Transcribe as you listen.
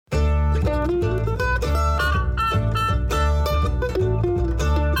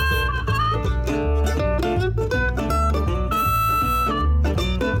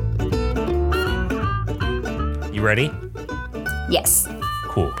You ready? Yes.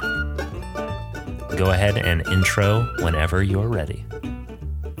 Cool. Go ahead and intro whenever you're ready.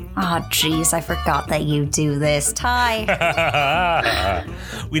 Oh, jeez, I forgot that you do this, Ty.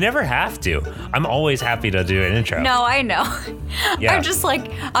 We never have to. I'm always happy to do an intro. No, I know. Yeah. I'm just like,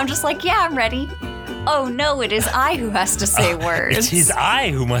 yeah, I'm ready. Oh no, it is I who has to say words. It is I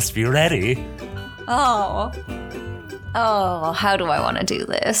who must be ready. Oh, how do I want to do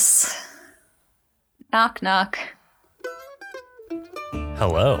this? Knock, knock.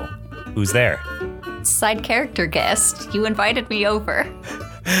 Hello. Who's there? Side character guest. You invited me over.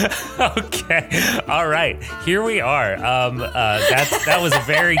 Okay. All right. Here we are. That was a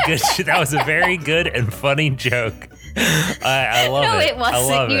very good. That was a very good and funny joke. I love it. No, it wasn't.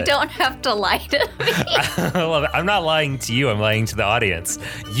 I love You it. don't have to lie to me. I love it. I'm not lying to you. I'm lying to the audience.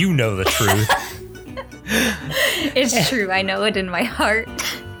 You know the truth. It's true. I know it in my heart.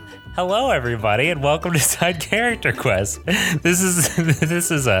 Hello, everybody, and welcome to Side Character Quest. This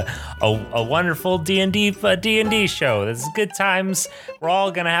is a wonderful D&D show. This is good times. We're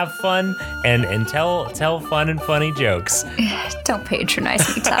all gonna have fun and tell fun and funny jokes. Don't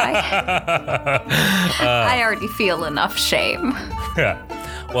patronize me, Ty. I already feel enough shame.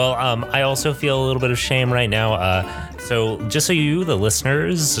 Well, I also feel a little bit of shame right now. So just so you, the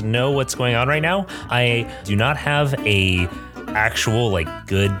listeners, know what's going on right now, I do not have a actual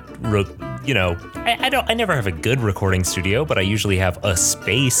good I never have a good recording studio, but I usually have a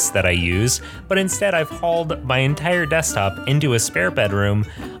space that I use. But instead I've hauled my entire desktop into a spare bedroom.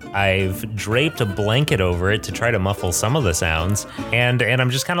 I've draped a blanket over it to try to muffle some of the sounds, and I'm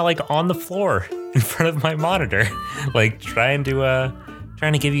just kind of on the floor in front of my monitor, trying to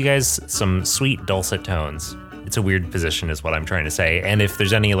give you guys some sweet dulcet tones. It's a weird position is what I'm trying to say. And if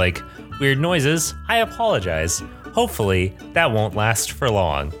there's any weird noises, I apologize. Hopefully that won't last for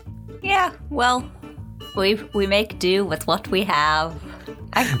long. Yeah, well, we make do with what we have.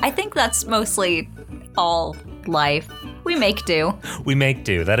 I think that's mostly all life. We make do. We make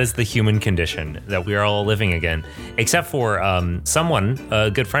do. That is the human condition that we are all living again. Except for someone, a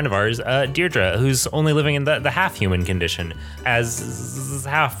good friend of ours, Deirdre, who's only living in the half-human condition as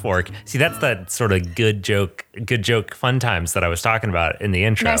half-orc. See, that's that sort of good joke, fun times that I was talking about in the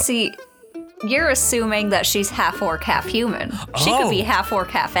intro. Now, see, you're assuming that she's half orc, half human. She could be half orc,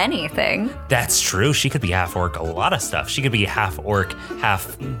 half anything. That's true. She could be half orc a lot of stuff. She could be half orc,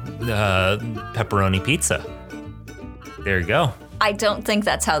 half pepperoni pizza. There you go. I don't think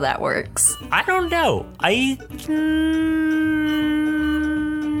that's how that works. I don't know.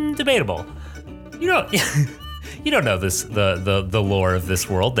 Debatable. You don't know this the lore of this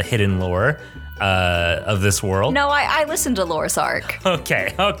world, the hidden lore of this world. No, I listened to Lore's Arc.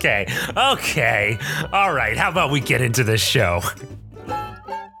 Okay. All right, how about we get into this show?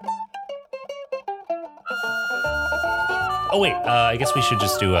 Oh, wait, I guess we should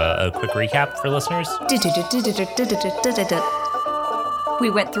just do a quick recap for listeners. We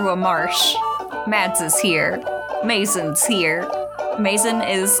went through a marsh. Mads is here. Mason's here. Mason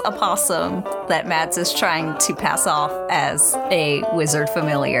is a possum that Mads is trying to pass off as a wizard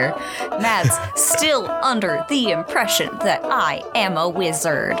familiar. Mads still under the impression that I am a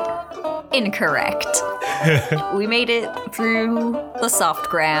wizard. Incorrect. We made it through the soft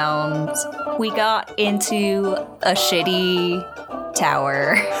ground. We got into a shitty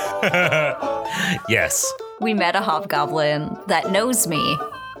tower. Yes. We met a hobgoblin that knows me.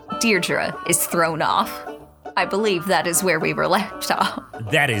 Deirdre is thrown off. I believe that is where we were left off.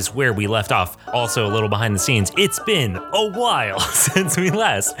 That is where we left off. Also, a little behind the scenes. It's been a while since we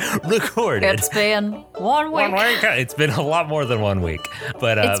last recorded. It's been 1 week. It's been a lot more than 1 week,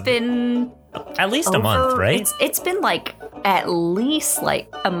 but It's been at least a month, right? It's been at least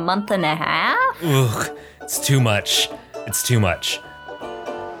a month and a half. Ugh, it's too much. It's too much.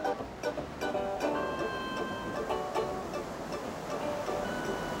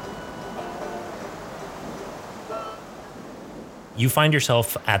 You find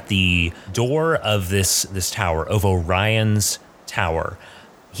yourself at the door of this tower, of Orion's tower.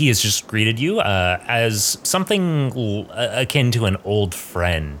 He has just greeted you as something akin to an old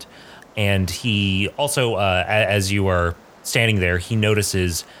friend. And he also, as you are standing there, he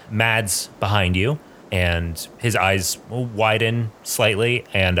notices Mads behind you, and his eyes widen slightly,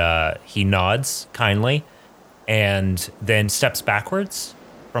 and he nods kindly, and then steps backwards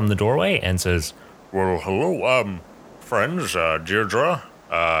from the doorway and says, "Well, hello, friends, Deirdre,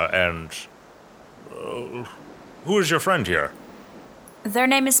 and who is your friend here?" Their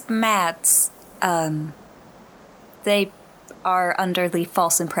name is Mads. They are under the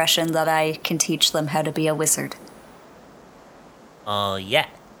false impression that I can teach them how to be a wizard. Yeah.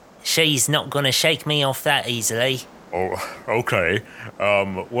 she's not going to shake me off that easily. Oh, okay.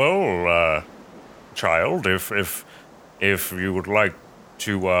 Child, if you would like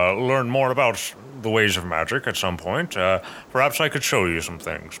to learn more about the ways of magic at some point, perhaps I could show you some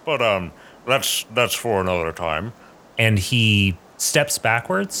things. But that's for another time. And he steps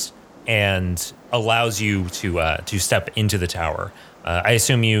backwards and allows you to step into the tower. I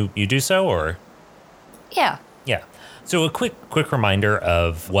assume you do so, or? Yeah. Yeah. So a quick reminder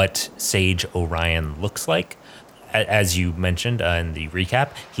of what Sage Orion looks like. As you mentioned in the recap,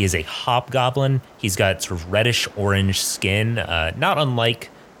 he is a hobgoblin. He's got sort of reddish orange skin, not unlike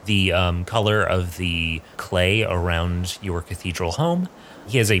the color of the clay around your cathedral home.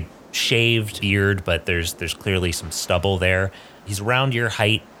 He has a shaved beard, but there's clearly some stubble there. He's around your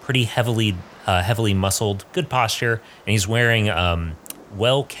height, pretty heavily muscled, good posture, and he's wearing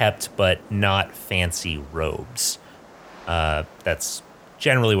well-kept but not fancy robes. That's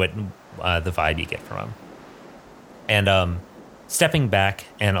generally what the vibe you get from him. And stepping back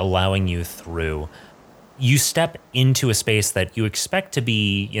and allowing you through, you step into a space that you expect to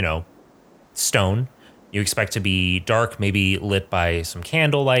be, stone. You expect to be dark, maybe lit by some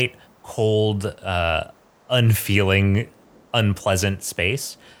candlelight, cold, unfeeling, unpleasant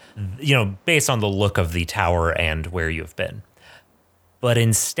space, based on the look of the tower and where you've been. But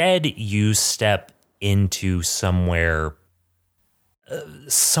instead, you step into somewhere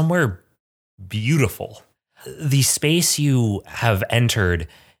beautiful. The space you have entered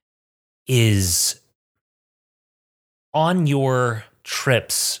is on your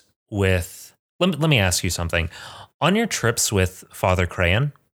trips with... Let me ask you something. On your trips with Father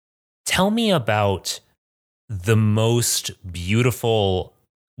Crayon, tell me about the most beautiful,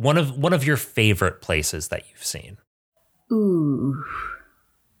 one of your favorite places that you've seen. Ooh.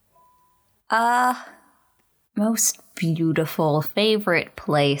 Most beautiful favorite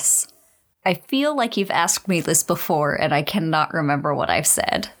place. I feel like you've asked me this before, and I cannot remember what I've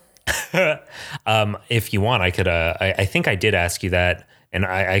said. If you want, I could. I think I did ask you that, and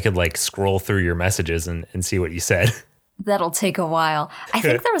I could scroll through your messages and see what you said. That'll take a while. I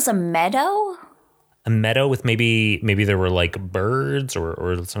think there was a meadow. A meadow with maybe there were birds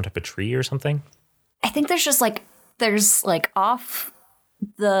or some type of tree or something. I think there's just there's off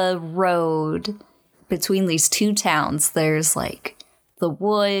the road between these two towns. There's the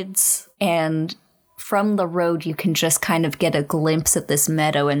woods, and from the road you can just kind of get a glimpse of this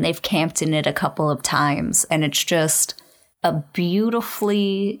meadow, and they've camped in it a couple of times, and it's just a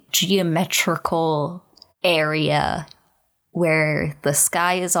beautifully geometrical area where the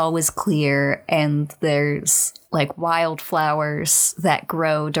sky is always clear, and there's wildflowers that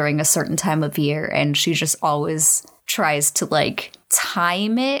grow during a certain time of year, and she just always tries to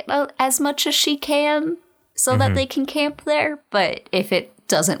time it as much as she can so that they can camp there. But if it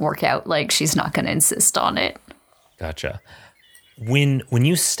doesn't work out, she's not going to insist on it. Gotcha. When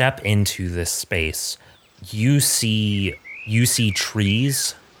you step into this space, you see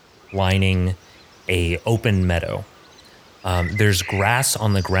trees lining a open meadow. There's grass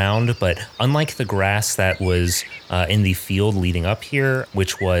on the ground, but unlike the grass that was in the field leading up here,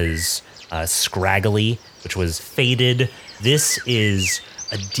 which was scraggly, which was faded, this is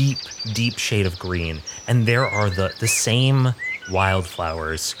a deep, deep shade of green. And there are the same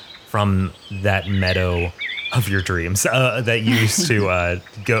wildflowers from that meadow of your dreams that you used to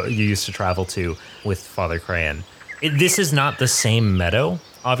you used to travel to with Father Crayon. This is not the same meadow,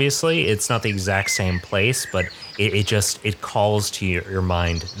 obviously. It's not the exact same place, but it calls to your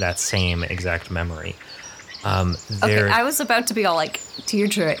mind that same exact memory. Okay, I was about to be all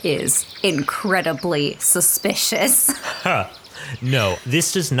Deirdre is incredibly suspicious. No,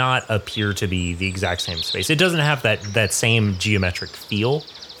 this does not appear to be the exact same space. It doesn't have that same geometric feel,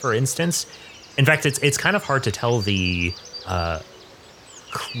 for instance. In fact, it's kind of hard to tell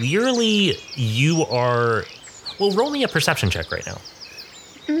clearly you are... Well, roll me a perception check right now.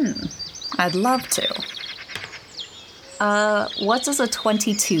 I'd love to. What does a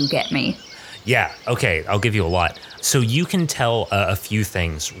 22 get me? Yeah, okay, I'll give you a lot. So you can tell a few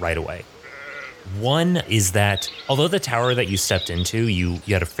things right away. One is that although the tower that you stepped into, you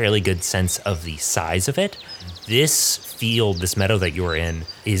had a fairly good sense of the size of it, this field, this meadow that you're in,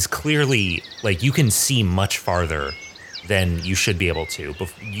 is clearly, you can see much farther than you should be able to.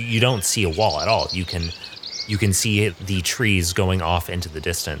 You don't see a wall at all. You can see the trees going off into the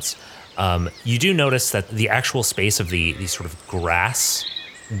distance. You do notice that the actual space of the sort of grass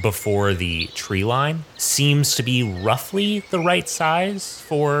before the tree line seems to be roughly the right size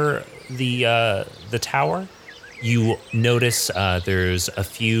for the tower. You notice there's a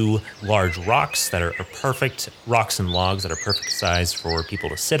few large rocks that are perfect, rocks and logs that are perfect size for people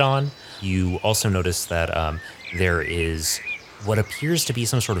to sit on. You also notice that there is what appears to be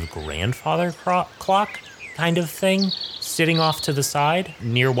some sort of grandfather clock kind of thing sitting off to the side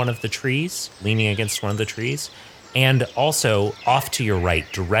near one of the trees, leaning against one of the trees. And also off to your right,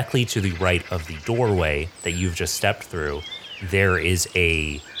 directly to the right of the doorway that you've just stepped through, there is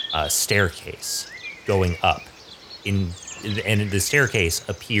a staircase going up. And the staircase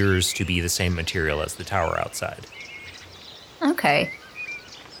appears to be the same material as the tower outside. Okay.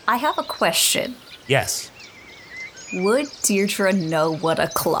 I have a question. Yes. Would Deirdre know what a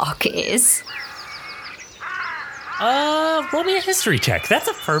clock is? Roll me a history check. That's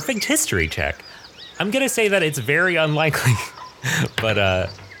a perfect history check. I'm gonna say that it's very unlikely, but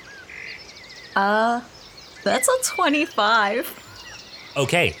That's a 25.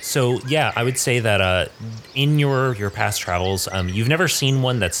 Okay, so yeah, I would say that in your past travels, you've never seen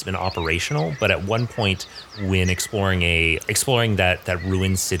one that's been operational, but at one point when exploring that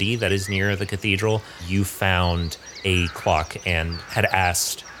ruined city that is near the cathedral, you found a clock and had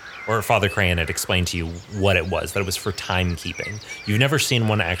asked, or Father Crayon had explained to you what it was, that it was for timekeeping. You've never seen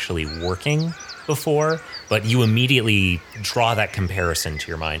one actually working before, but you immediately draw that comparison to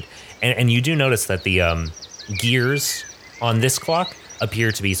your mind. And you do notice that the gears on this clock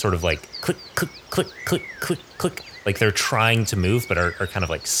appear to be sort of like click, click, click, click, click, click, like they're trying to move but are kind of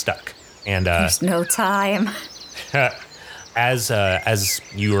like stuck. And there's no time. As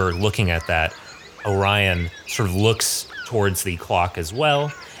you are looking at that, Orion sort of looks towards the clock as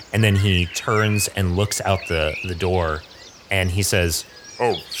well, and then he turns and looks out the door, and he says,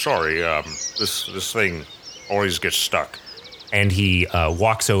 "Oh, sorry. This thing always gets stuck." And he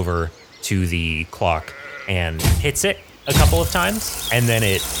walks over to the clock and hits it a couple of times, and then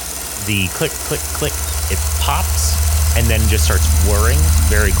the click, click, click, it pops, and then just starts whirring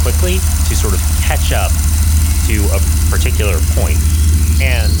very quickly to sort of catch up to a particular point.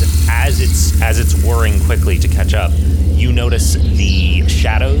 And as it's whirring quickly to catch up, you notice the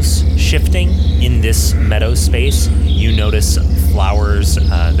shadows shifting in this meadow space. You notice flowers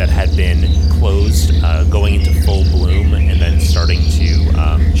that had been closed going into full bloom and then starting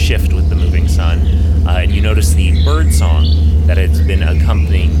to shift with the moving sun. And you notice the bird song that has been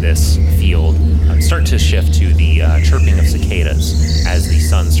accompanying this field start to shift to the chirping of cicadas as the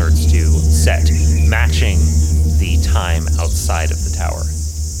sun starts to set, matching the time outside of the tower.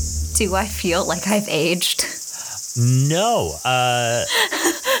 Do I feel like I've aged? No.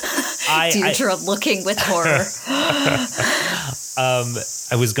 Deirdre looking with horror.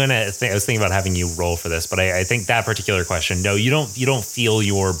 I was thinking about having you roll for this, but I think that particular question, no, you don't feel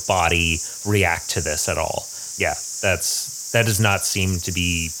your body react to this at all. Yeah, that does not seem to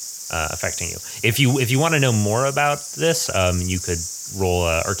be affecting you. If you want to know more about this, you could roll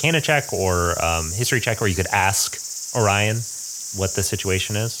a Arcana check or history check, or you could ask Orion what the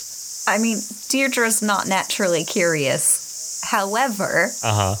situation is. I mean, Deirdre's not naturally curious. However,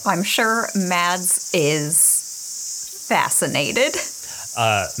 I'm sure Mads is fascinated.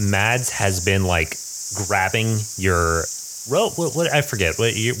 Mads has been like grabbing your what I forget.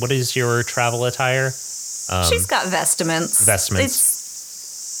 What is your travel attire? She's got vestments.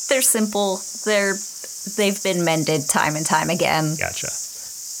 They're simple. They've been mended time and time again. Gotcha.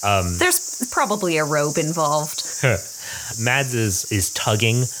 There's probably a robe involved. Mads is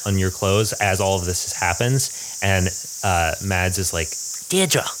tugging on your clothes as all of this happens, and Mads is like,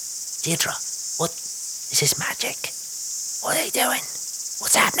 Deirdre, what is this magic? What are they doing?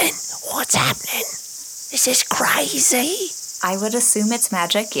 What's happening? This is crazy. I would assume it's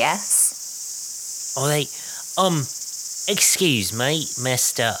magic, yes. Are they, excuse me,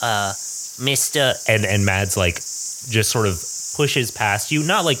 Mr. And Mads like just sort of pushes past you,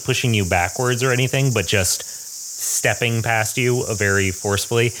 not like pushing you backwards or anything, but just stepping past you very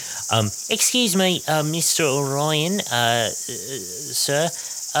forcefully. Excuse me, Mr. Orion, sir,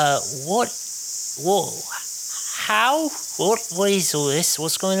 what is all this?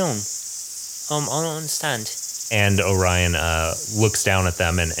 What's going on? I don't understand. And Orion looks down at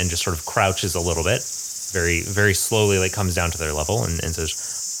them and just sort of crouches a little bit, very, very slowly, like comes down to their level and says,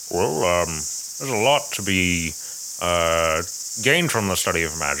 "Well, there's a lot to be gained from the study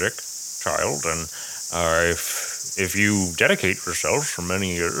of magic, child, and if you dedicate yourselves for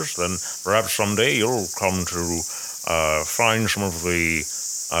many years, then perhaps someday you'll come to find some of the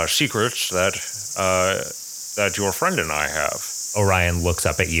secrets that your friend and I have." Orion looks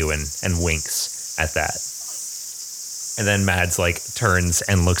up at you and winks at that. And then Mads like turns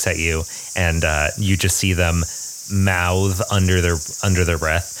and looks at you, and you just see them mouth under their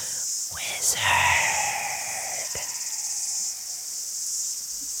breath, "Wizard."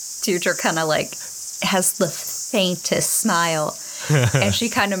 Deirdre kind of like has the faintest smile. And she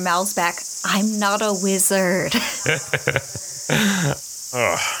kind of mouths back, I'm not a wizard.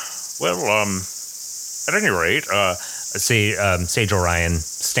 Well, at any rate, Sage Orion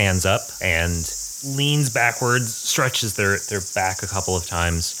stands up and leans backwards, stretches their back a couple of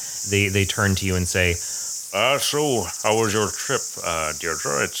times. They turn to you and say, so how was your trip,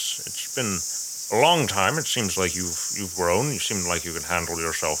 Deirdre? It's been a long time. It seems like you've grown. You seem like you can handle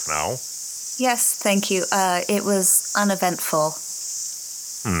yourself now. Yes, thank you. It was uneventful.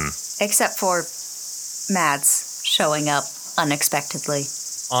 Except for Mads showing up unexpectedly.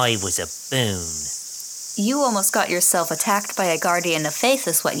 I was a boon. You almost got yourself attacked by a guardian of faith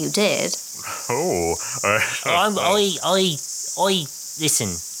is what you did. Oh.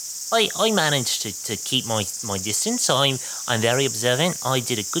 Listen, I managed to keep my distance. I'm very observant. I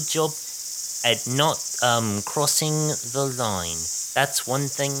did a good job at not crossing the line. That's one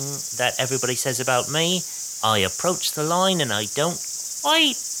thing that everybody says about me. I approach the line and I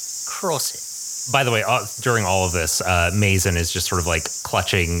cross it. by the way, during all of this, Mason is just sort of like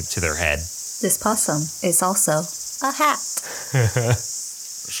clutching to their head. This possum is also a hat.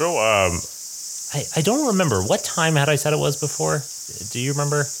 So, I don't remember. What time had I said it was before? Do you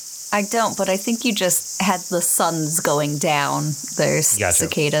remember? I don't, but I think you just had the suns going down. There's Gotcha.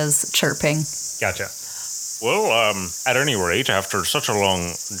 cicadas chirping. Gotcha. well, at any rate, after such a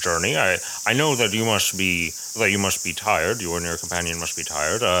long journey, I know that you must be tired. You and your companion must be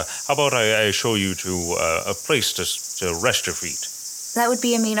tired. How about I show you to a place to rest your feet? That would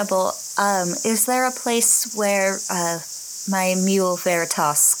be amenable. Is there a place where my mule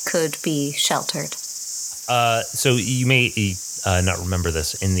Veritas could be sheltered? So you may not remember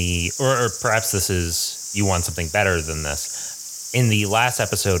this or perhaps this is, you want something better than this. In the last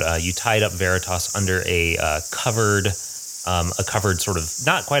episode, you tied up Veritas under a covered sort of,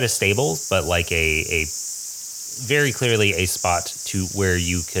 not quite a stable, but like a very clearly a spot to where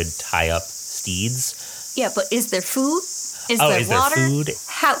you could tie up steeds. Yeah, but is there food? Is Is there water? food?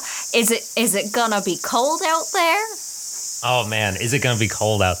 How is it gonna be cold out there? Oh man, is it going to be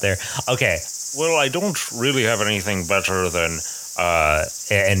cold out there? Okay. Well, I don't really have anything better than...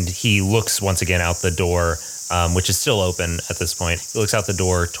 And he looks once again out the door, which is still open at this point. He looks out the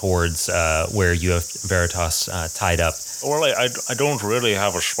door towards where you have Veritas tied up. Well, I don't really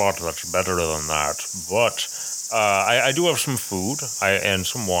have a spot that's better than that, but I do have some food and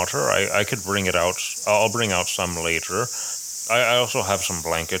some water. I could bring it out. I'll bring out some later. I also have some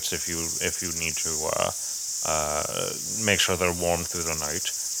blankets if you need to make sure they're warm through the night.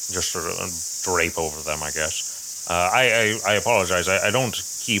 Just sort of drape over them, I guess. I apologize. I don't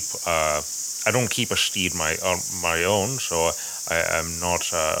keep a steed my own, so I'm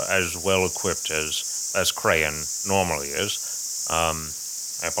not as well equipped as Crayon normally is.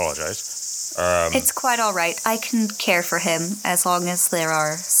 I apologize. It's quite all right. I can care for him as long as there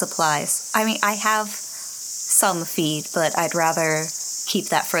are supplies. I mean, I have some feed, but I'd rather keep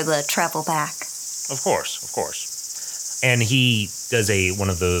that for the travel back. Of course. And he does one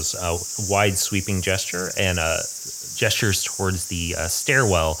of those wide sweeping gestures towards the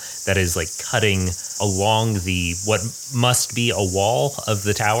stairwell that is like cutting along what must be a wall of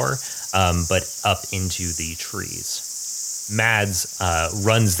the tower, but up into the trees. Mads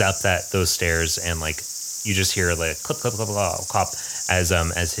runs up those stairs, and like you just hear like clip clip clip clip clip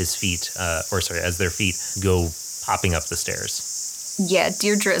as his feet as their feet go popping up the stairs. Yeah,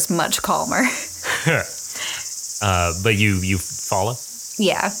 Deirdre is much calmer. But you follow?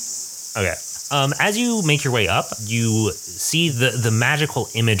 Yeah. Okay. As you make your way up, you see the magical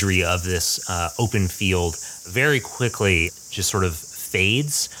imagery of this open field very quickly just sort of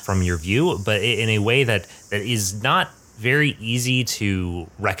fades from your view, but in a way that is not very easy to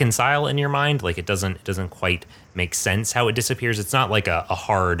reconcile in your mind. Like it doesn't quite make sense how it disappears. It's not like a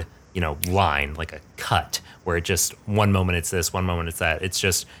hard, line, like a cut where it just one moment it's this, one moment it's that. It's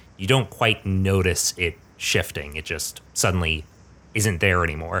just you don't quite notice it shifting. It just suddenly isn't there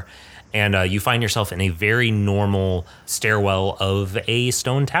anymore. And you find yourself in a very normal stairwell of a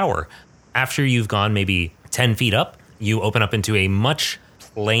stone tower. After you've gone maybe 10 feet up, you open up into a much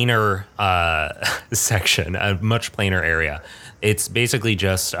plainer section, a much plainer area. It's basically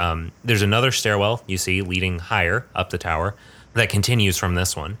just, there's another stairwell you see leading higher up the tower that continues from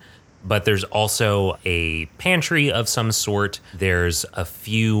this one. But there's also a pantry of some sort. There's a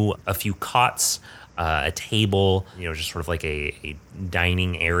few cots, a table, just sort of like a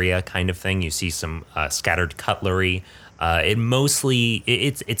dining area kind of thing. You see some scattered cutlery.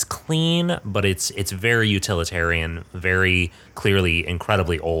 It's clean, but it's very utilitarian, very clearly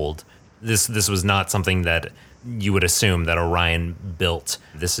incredibly old. This was not something that you would assume that Orion built.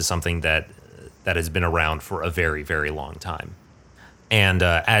 This is something that has been around for a very, very long time. And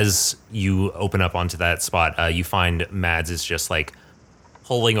as you open up onto that spot, you find Mads is just like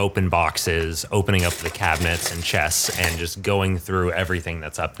pulling open boxes, opening up the cabinets and chests, and just going through everything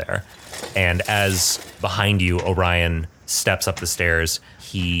that's up there. And as behind you, Orion steps up the stairs,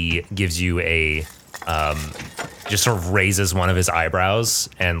 he gives you a just sort of raises one of his eyebrows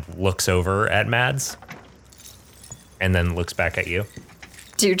and looks over at Mads, and then looks back at you.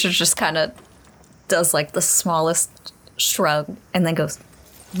 Deirdre just kind of does like the smallest shrug and then goes,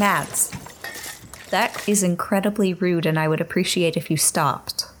 Mads, that is incredibly rude and I would appreciate if you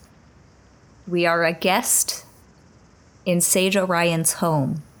stopped. We are a guest in Sage Orion's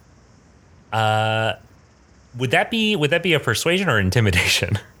home. Would that be a persuasion or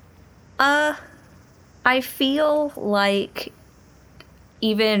intimidation? I feel like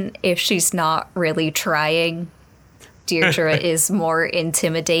even if she's not really trying, Deirdre is more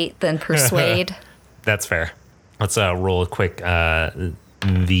intimidate than persuade. That's fair. Let's roll a quick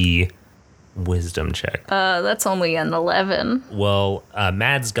the wisdom check. That's only an 11. Well,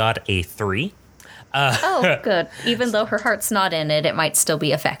 Mads got a 3. Oh, good. Even though her heart's not in it, it might still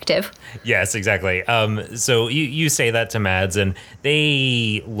be effective. Yes, exactly. So you say that to Mads, and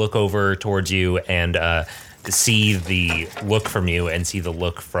they look over towards you and see the look from you and see the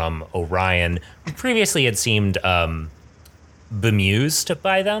look from Orion, who previously had seemed bemused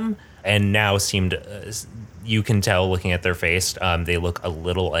by them, and now seemed, you can tell looking at their face, they look a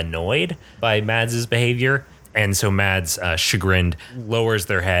little annoyed by Mads' behavior. And so Mads, chagrined, lowers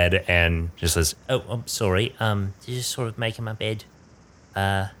their head and just says, Oh, I'm sorry. Just sort of making my bed.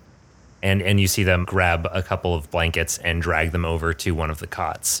 and you see them grab a couple of blankets and drag them over to one of the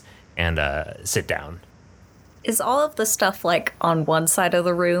cots and sit down. Is all of the stuff like on one side of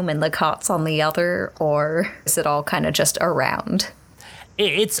the room and the cots on the other, or is it all kind of just around?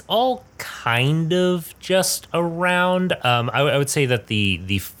 It's all kind of just around. I would say that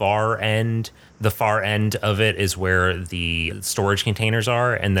the far end of it is where the storage containers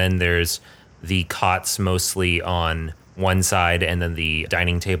are, and then there's the cots mostly on one side and then the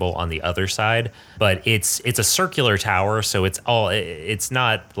dining table on the other side. But it's a circular tower, so it's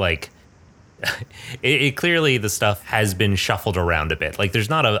not like it clearly the stuff has been shuffled around a bit. Like there's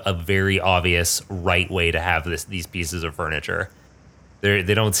not a very obvious right way to have these pieces of furniture.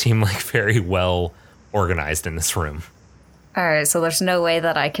 They don't seem like very well organized in this room. All right, so there's no way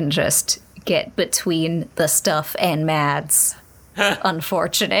that I can just get between the stuff and Mads.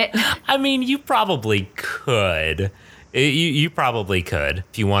 Unfortunate. I mean, you probably could. You probably could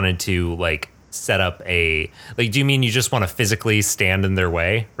if you wanted to, like, set up a... Like, do you mean you just want to physically stand in their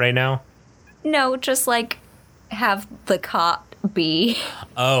way right now? No, just, like, have the cot be...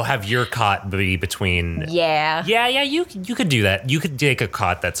 Oh, have your cot be between... Yeah. Yeah, you could do that. You could take a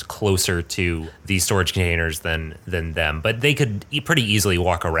cot that's closer to the storage containers than them, but they could pretty easily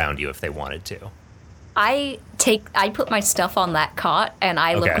walk around you if they wanted to. I put my stuff on that cot and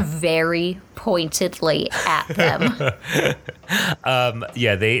I look very pointedly at them.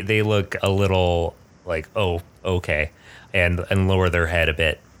 Yeah, they look a little like, oh, okay, and lower their head a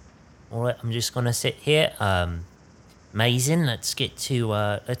bit. All right, I'm just gonna sit here. Mason, let's get to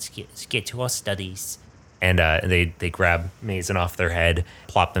our studies. And they grab Mason off their head,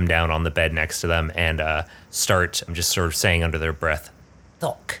 plop them down on the bed next to them, and start just sort of saying under their breath,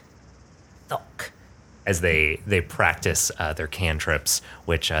 "Thok, thok," as they practice their cantrips,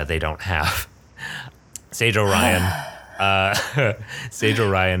 which they don't have. Sage Orion. Sage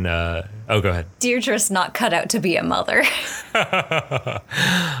Orion. Oh, go ahead. Deirdre's not cut out to be a mother.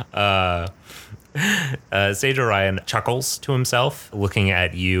 Sage Orion chuckles to himself, looking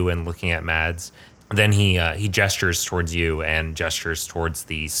at you and looking at Mads. Then he gestures towards you and gestures towards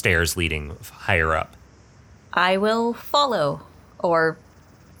the stairs leading higher up. I will follow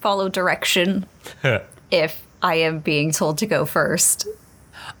direction if I am being told to go first.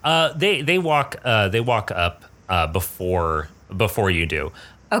 They walk up before you do.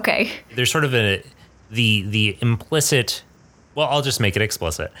 Okay. There's sort of the implicit. Well, I'll just make it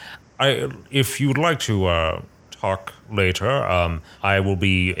explicit. If you'd like to talk later, I will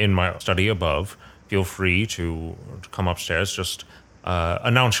be in my study above. Feel free to come upstairs. Just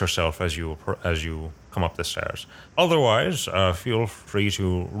announce yourself as you come up the stairs. Otherwise, feel free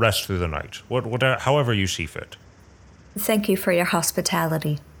to rest through the night. However you see fit. Thank you for your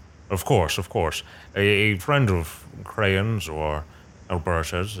hospitality. Of course. A friend of Crayon's or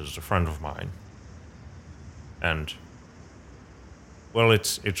Alberta's is a friend of mine. And, well,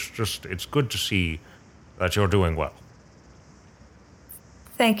 it's good to see that you're doing well.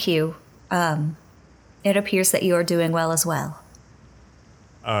 Thank you. It appears that you are doing well as well.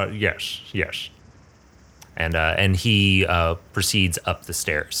 Yes. And he proceeds up the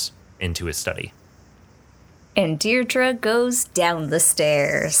stairs into his study. And Deirdre goes down the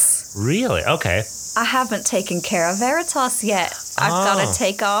stairs. Really? Okay. I haven't taken care of Veritas yet. I've got to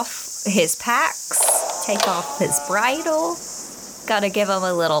take off his packs, take off his bridle. Got to give him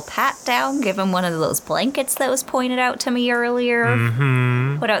a little pat down, give him one of those blankets that was pointed out to me earlier.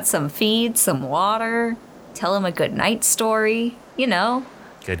 Mm-hmm. Put out some feed, some water, tell him a good night story, you know.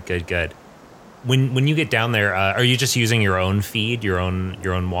 Good. When you get down there, are you just using your own feed, your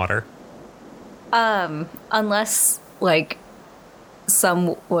own water? Unless, like,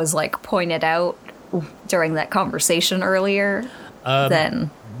 some was, like, pointed out during that conversation earlier, then...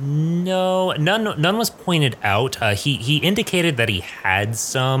 No, none was pointed out. He indicated that he had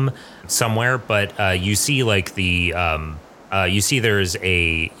some somewhere, but you see, like, you see there's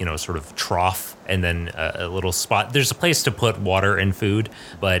a, sort of trough and then a little spot. There's a place to put water and food,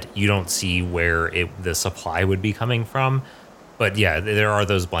 but you don't see where the supply would be coming from. But yeah, there are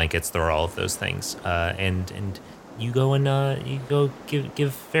those blankets. There are all of those things. And you go and you go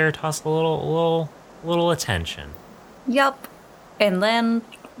give Veritas a little attention. Yup. And then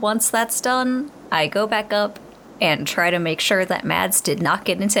once that's done, I go back up and try to make sure that Mads did not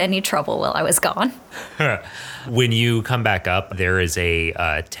get into any trouble while I was gone. When you come back up, there is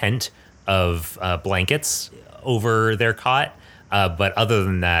a tent of blankets over their cot. But other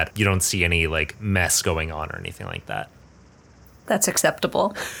than that, you don't see any, like, mess going on or anything like that. That's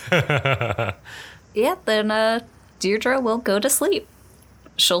acceptable. Yeah, then Deirdre will go to sleep.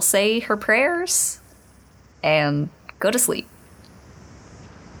 She'll say her prayers and go to sleep.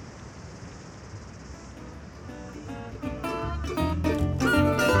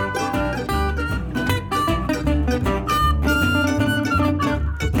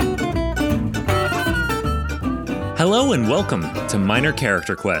 Hello and welcome to Minor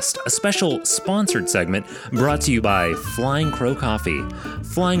Character Quest, a special sponsored segment brought to you by Flying Crow Coffee.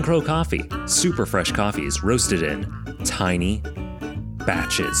 Flying Crow Coffee, super fresh coffees roasted in tiny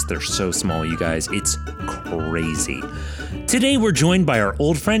batches. They're so small, you guys. It's crazy. Today we're joined by our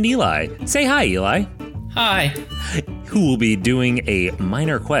old friend Eli. Say hi, Eli. Hi. Who will be doing a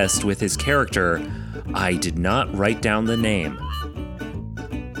minor quest with his character. I did not write down the name.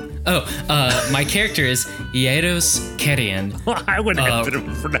 My character is Iedos Kerian. I would have to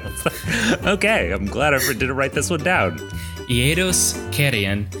pronounce that. Okay, I'm glad I didn't write this one down. Iedos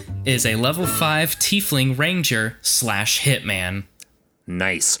Kerian is a level 5 tiefling ranger / hitman.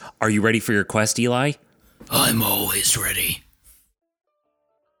 Nice. Are you ready for your quest, Eli? I'm always ready.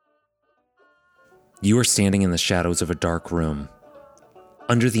 You are standing in the shadows of a dark room.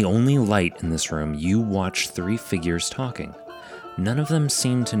 Under the only light in this room, you watch 3 figures talking. None of them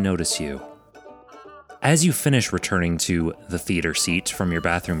seem to notice you. As you finish returning to the theater seat from your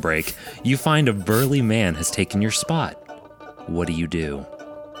bathroom break, you find a burly man has taken your spot. What do you do?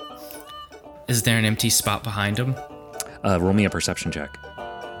 Is there an empty spot behind him? Roll me a perception check.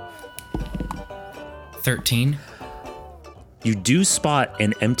 13. You do spot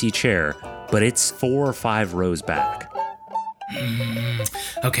an empty chair, but it's 4 or 5 rows back.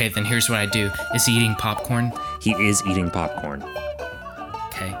 Okay, then here's what I do. Is he eating popcorn? He is eating popcorn.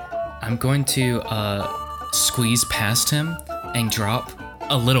 Okay. I'm going to squeeze past him and drop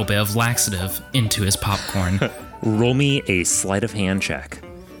a little bit of laxative into his popcorn. Roll me a sleight of hand check.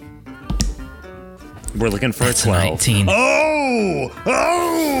 We're looking for That's a 12. 19. Oh!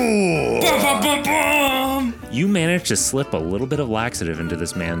 You manage to slip a little bit of laxative into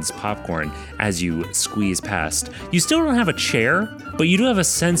this man's popcorn as you squeeze past. You still don't have a chair, but you do have a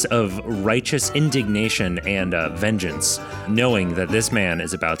sense of righteous indignation and vengeance, knowing that this man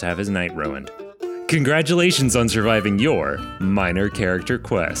is about to have his night ruined. Congratulations on surviving your minor character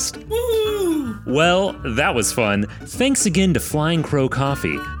quest. Well, that was fun. Thanks again to Flying Crow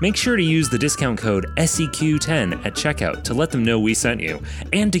Coffee. Make sure to use the discount code SEQ10 at checkout to let them know we sent you,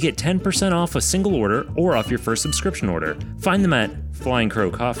 and to get 10% off a single order or off your first subscription order. Find them at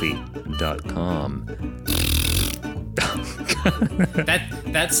flyingcrowcoffee.com.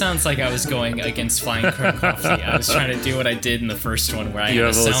 That sounds like I was going against Flying Crow Coffee. I was trying to do what I did in the first one where I You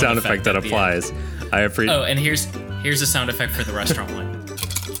have have a sound effect that at the applies. end. I appreciate. Oh, and here's a sound effect for the restaurant one.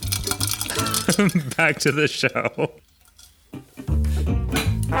 Back to the show.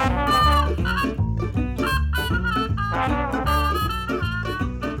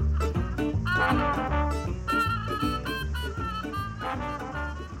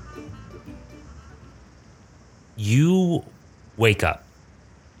 You wake up.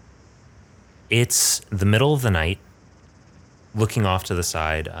 It's the middle of the night. Looking off to the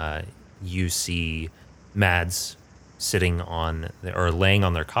side, you see Mads sitting or laying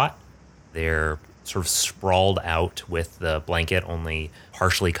on their cot. They're sort of sprawled out with the blanket only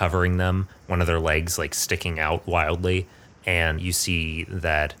partially covering them, one of their legs like sticking out wildly. And you see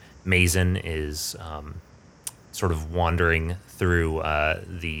that Mason is sort of wandering through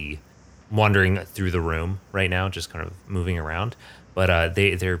the room right now, just kind of moving around. But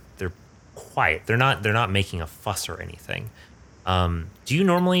they're quiet. They're not making a fuss or anything. Do you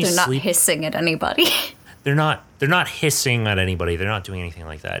normally They're not sleep? hissing at anybody. They're not hissing at anybody. They're not doing anything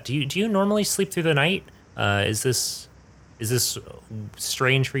like that. Do you normally sleep through the night? Is this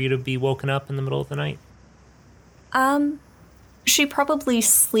strange for you to be woken up in the middle of the night? She probably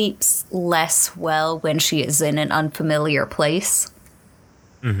sleeps less well when she is in an unfamiliar place.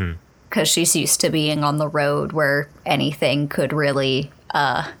 Mm-hmm. Because she's used to being on the road where anything could really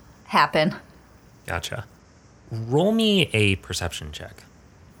happen. Gotcha. Roll me a perception check.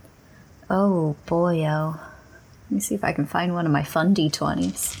 Oh, boyo. Let me see if I can find one of my fun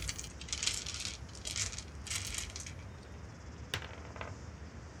D20s.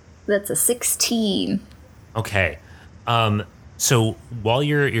 That's a 16. Okay. So while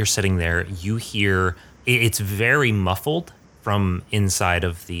you're sitting there, you hear it's very muffled from inside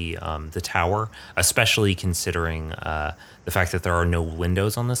of the tower, especially considering the fact that there are no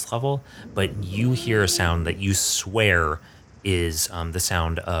windows on this level. But you hear a sound that you swear is the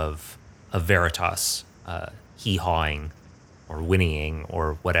sound of Veritas hee-hawing or whinnying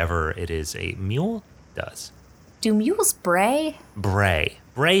or whatever it is a mule does. Do mules bray? Bray.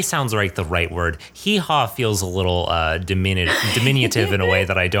 Bray sounds like the right word. Hee-haw feels a little diminutive in a way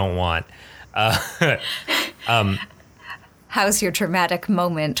that I don't want. How's your dramatic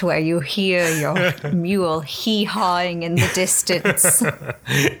moment where you hear your mule hee-hawing in the distance?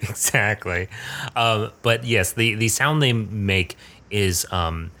 Exactly. But yes, the sound they make is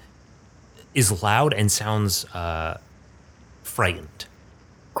loud and sounds frightened.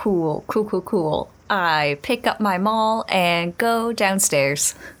 Cool. I pick up my maul and go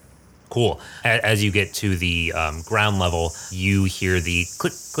downstairs. Cool. As you get to the ground level, you hear the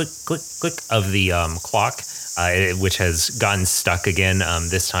click, click, click, click of the clock, which has gotten stuck again,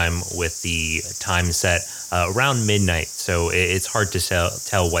 this time with the time set around midnight. So it's hard to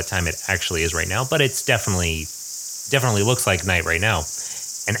tell what time it actually is right now, but it's definitely looks like night right now.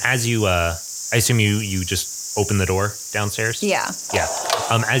 And as you, I assume you just open the door downstairs? Yeah. Yeah.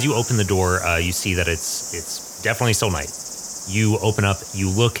 As you open the door, you see that it's definitely still night. You open up, you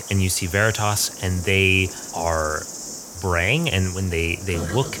look, and you see Veritas, and they are braying. And when they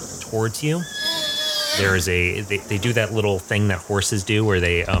look towards you, there is they do that little thing that horses do, where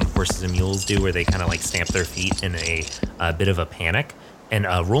they horses and mules do, where they kind of like stamp their feet in a bit of a panic. And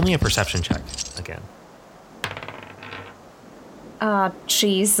roll me a perception check again.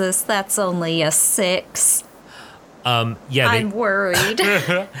 Jesus, that's only a 6. Yeah, I'm worried.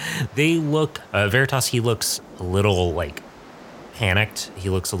 They look. Veritas, he looks a little like panicked. He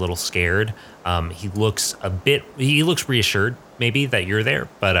looks a little scared. He looks reassured, maybe, that you're there.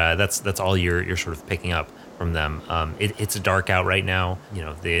 But that's all you're sort of picking up from them. It's dark out right now. You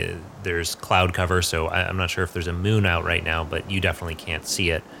know, there's cloud cover, so I'm not sure if there's a moon out right now, but you definitely can't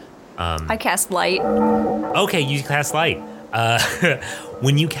see it. I cast light. Okay, you cast light.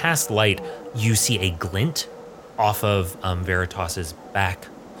 When you cast light, you see a glint off of Veritas's back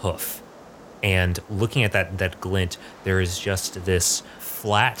hoof. And looking at that glint, there is just this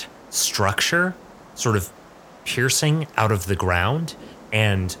flat structure sort of piercing out of the ground.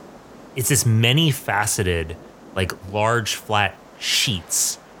 And it's this many-faceted, like large flat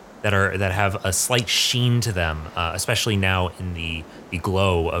sheets that have a slight sheen to them, especially now in the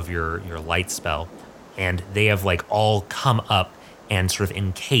glow of your light spell. And they have like all come up and sort of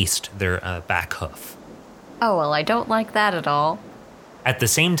encased their back hoof. Oh, well, I don't like that at all. At the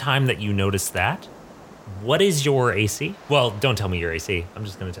same time that you notice that, what is your AC? Well, don't tell me your AC. I'm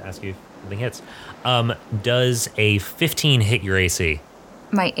just going to ask you if something hits. Does a 15 hit your AC?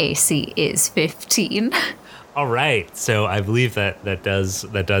 My AC is 15. All right, so I believe that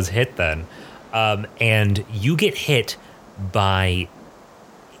does hit then, and you get hit by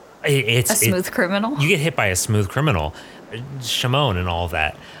A smooth criminal? You get hit by a smooth criminal, Shimon and all of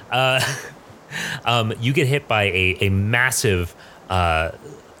that. You get hit by a massive,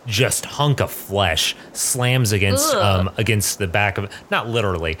 just hunk of flesh slams against the back of, not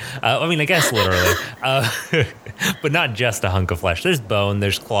literally. I mean, I guess literally, but not just a hunk of flesh. There's bone,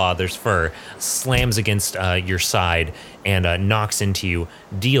 there's claw, there's fur. Slams against your side and knocks into you,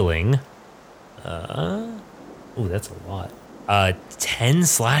 dealing. That's a lot. 10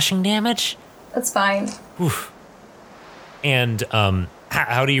 slashing damage. That's fine. Oof. And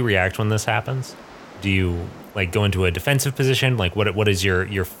how do you react when this happens? Do you like go into a defensive position? Like what is your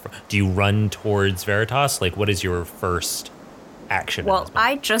do you run towards Veritas? Like what is your first action? Well,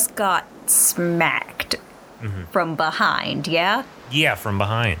 I just got smacked from behind, yeah? Yeah, from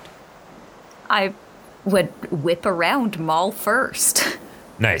behind. I would whip around Maul first.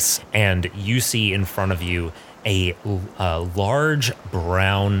 Nice. And you see in front of you a large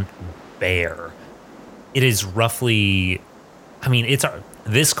brown bear. It is roughly, I mean, it's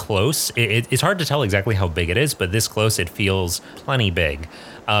this close. It's hard to tell exactly how big it is, but this close, it feels plenty big.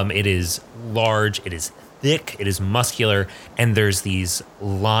 It is large. It is thick. It is muscular. And there's these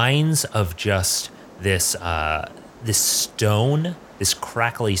lines of just this stone, this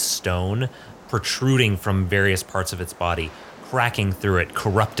crackly stone protruding from various parts of its body, cracking through it,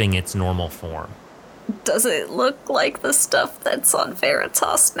 corrupting its normal form. Does it look like the stuff that's on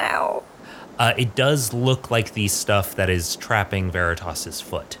Veritas now? It does look like the stuff that is trapping Veritas's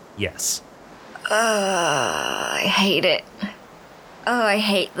foot. Yes. I hate it. Oh, I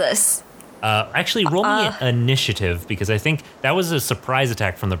hate this. Actually, roll me initiative, because I think that was a surprise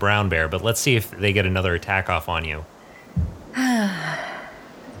attack from the brown bear, but let's see if they get another attack off on you.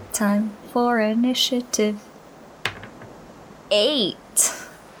 Time for initiative. 8.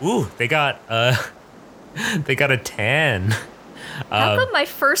 Ooh, they got a 10. How come my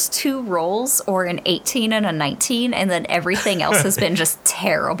first 2 rolls are an 18 and a 19, and then everything else has been just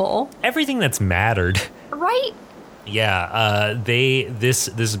terrible? Everything that's mattered. Right? Yeah,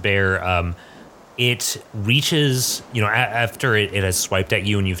 this bear, it reaches, after it has swiped at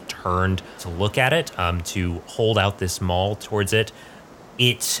you and you've turned to look at it, to hold out this maul towards it,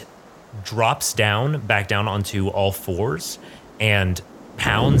 it drops back down onto all fours and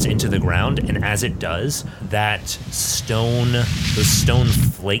pounds into the ground. And as it does, those stone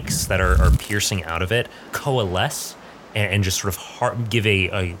flakes that are piercing out of it coalesce and just sort of give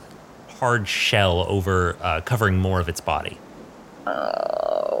a hard shell over, covering more of its body.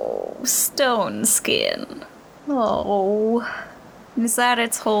 Oh, stone skin. Oh, is that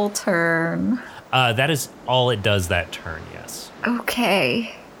its whole turn? That is all it does that turn, yes.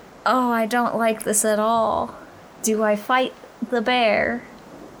 Okay. Oh, I don't like this at all. Do I fight the bear?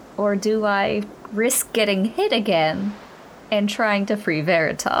 Or do I risk getting hit again and trying to free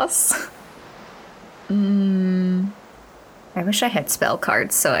Veritas? I wish I had spell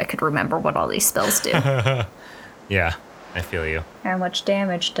cards so I could remember what all these spells do. Yeah, I feel you. How much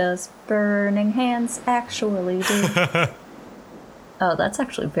damage does Burning Hands actually do? Oh, that's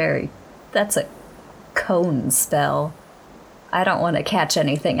actually that's a cone spell. I don't want to catch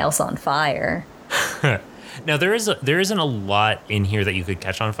anything else on fire. Now there isn't a lot in here that you could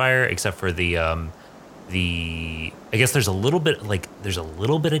catch on fire except for I guess there's a little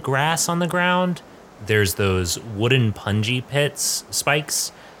bit of grass on the ground. There's those wooden punji pits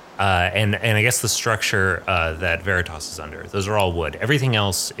spikes, and I guess the structure that Veritas is under. Those are all wood. Everything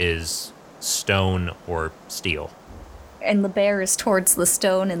else is stone or steel. And the bear is towards the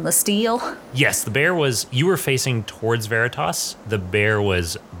stone and the steel? Yes, you were facing towards Veritas. The bear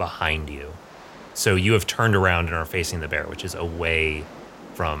was behind you. So you have turned around and are facing the bear, which is away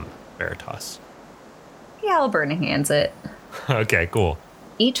from Veritas. Yeah, I'll Burning Hands it. Okay, cool.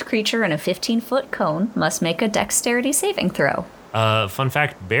 Each creature in a 15-foot cone must make a dexterity saving throw. Fun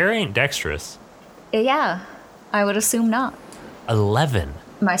fact, bear ain't dexterous. Yeah, I would assume not. 11.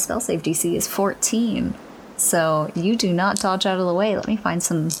 My spell save DC is 14. So you do not dodge out of the way. Let me find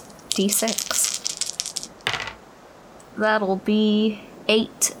some d6. That'll be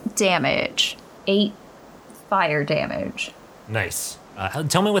 8 damage. 8 fire damage. Nice.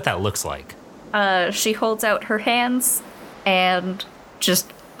 Tell me what that looks like. She holds out her hands and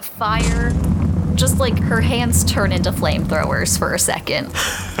just fire. Just like her hands turn into flamethrowers for a second.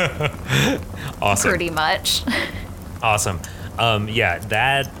 Awesome. Pretty much. Awesome.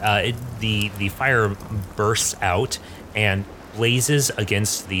 The fire bursts out and blazes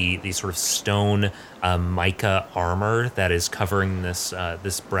against the sort of stone mica armor that is covering this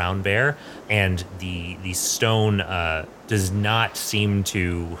brown bear, and the stone does not seem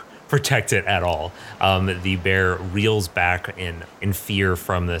to protect it at all. The bear reels back in fear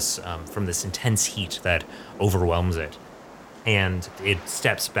from this intense heat that overwhelms it, and it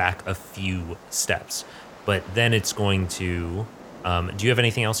steps back a few steps. But then it's going to. Do you have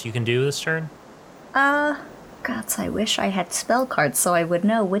anything else you can do this turn? Gods, I wish I had spell cards so I would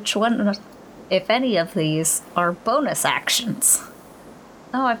know which one, if any of these, are bonus actions.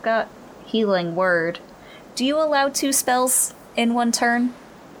 Oh, I've got Healing Word. Do you allow 2 spells in one turn?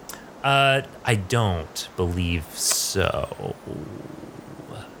 I don't believe so.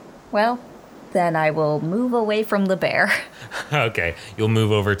 Well, then I will move away from the bear. Okay, you'll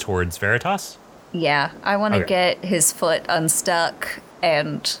move over towards Veritas? Yeah, I want to Okay. get his foot unstuck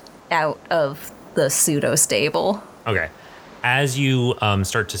and out of the pseudo stable. Okay. As you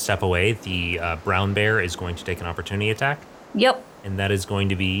start to step away, the brown bear is going to take an opportunity attack, Yep. and that is going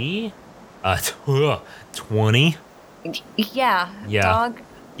to be 20. Yeah. Yeah. Dog.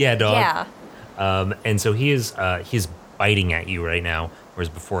 Yeah, dog. Yeah. And so he's biting at you right now, whereas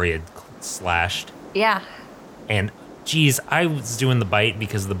before he had slashed. Yeah. And geez, I was doing the bite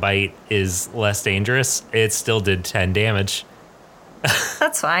because the bite is less dangerous. It still did 10 damage.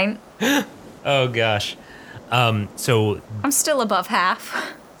 That's fine. Oh gosh. So I'm still above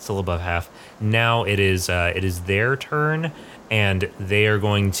half. still above half. Now it is their turn, and they are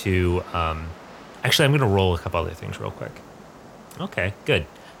going to. Actually, I'm going to roll a couple other things real quick. Okay, good.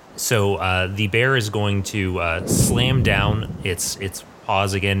 So the bear is going to slam down its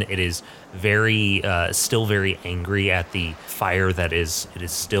paws again. It is still very angry at the fire that is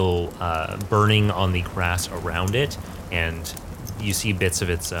still burning on the grass around it, and you see bits of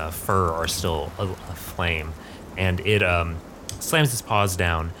its fur are still aflame, and it slams its paws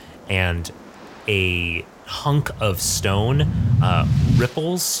down, and a hunk of stone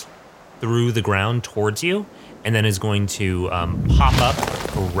ripples through the ground towards you, and then is going to pop up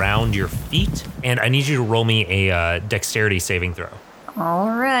around your feet. And I need you to roll me a dexterity saving throw.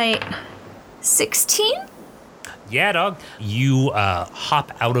 All right. 16? Yeah, dog. You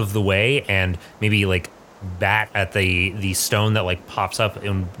hop out of the way and maybe like bat at the stone that like pops up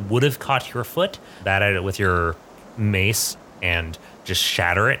and would have caught your foot. Bat at it with your mace and just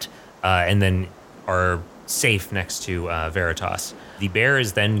shatter it, and then are safe next to Veritas. The bear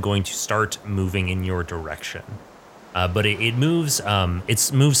is then going to start moving in your direction, but it moves.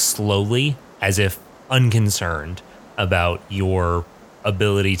 It moves slowly, as if unconcerned about your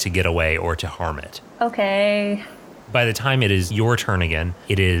ability to get away or to harm it. Okay. By the time it is your turn again,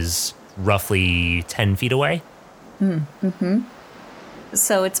 it is roughly 10 feet away.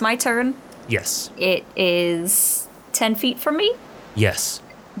 So it's my turn. Yes. It is 10 feet from me. Yes.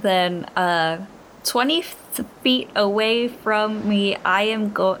 Then 20 feet away from me, I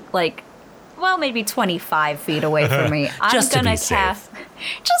am maybe 25 feet away from me. I'm Just to be gonna safe. cast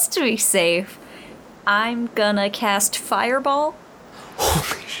just to be safe. I'm gonna cast Fireball.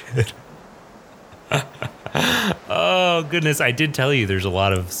 Holy shit. Oh, goodness. I did tell you there's a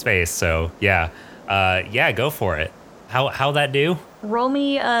lot of space. So, yeah. Yeah, go for it. How that do? Roll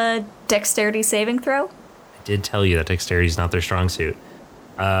me a dexterity saving throw. I did tell you that dexterity is not their strong suit.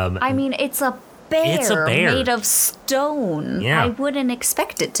 I mean, it's a bear, It's a bear. made of stone. Yeah. I wouldn't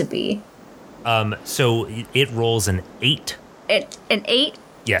expect it to be. So it rolls an 8. An 8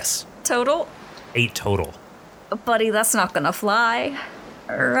 Yes. total? 8 total. Buddy, that's not gonna fly.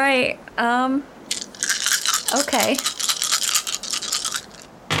 Alright, okay.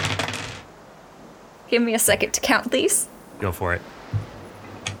 Give me a second to count these. Go for it.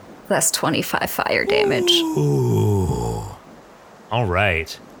 That's 25 fire damage. All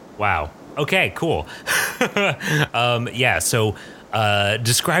right. Wow. Okay, cool. Yeah, so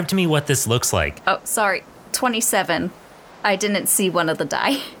describe to me what this looks like. Oh, sorry, 27. I didn't see one of the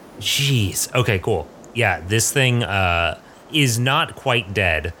die. Jeez. Okay, cool. Yeah, this thing is not quite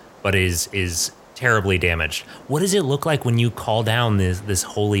dead, but is terribly damaged. What does it look like when you call down this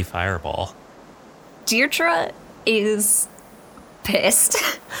holy fireball? Deirdre is pissed.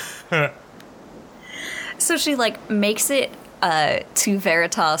 So she makes it to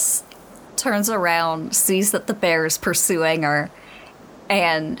Veritas, turns around, sees that the bear is pursuing her,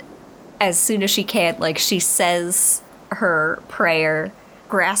 and as soon as she can, she says her prayer,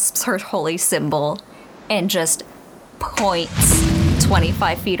 grasps her holy symbol, and just points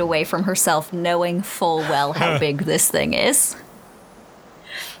 25 feet away from herself, knowing full well how big this thing is.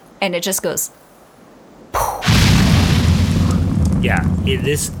 And it just goes. Yeah,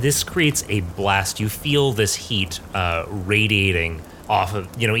 this creates a blast. You feel this heat radiating off of,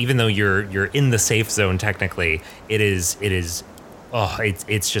 even though you're in the safe zone technically, it's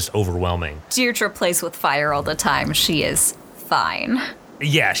just overwhelming. Deirdre plays with fire all the time. She is fine.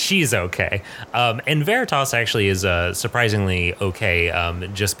 Yeah, she's okay. And Veritas actually is surprisingly okay,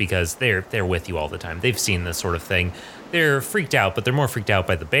 just because they're with you all the time. They've seen this sort of thing. They're freaked out, but they're more freaked out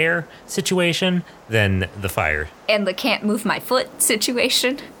by the bear situation than the fire. And the can't move my foot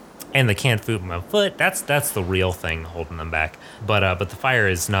situation. And the can't move my foot, that's the real thing holding them back. But the fire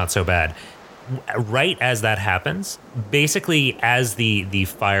is not so bad. Right as that happens, basically as the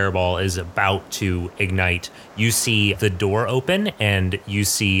fireball is about to ignite, you see the door open and you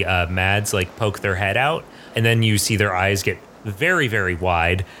see Mads poke their head out, and then you see their eyes get very, very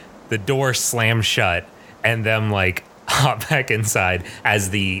wide. The door slams shut, and them hop back inside as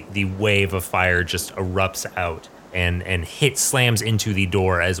the wave of fire just erupts out and slams into the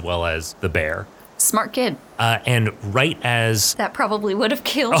door as well as the bear. Smart kid. And right as That probably would have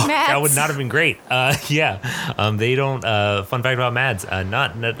killed Mads. that would not have been great. They don't. Fun fact about Mads,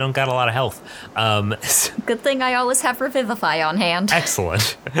 don't got a lot of health. Good thing I always have Revivify on hand.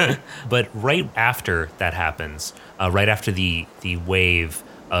 Excellent. But right after that happens, right after the wave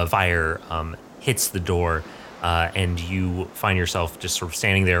of fire hits the door, and you find yourself just sort of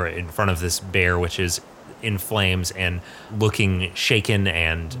standing there in front of this bear, which is in flames and looking shaken,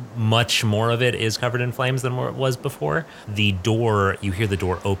 and much more of it is covered in flames than it was before. You hear the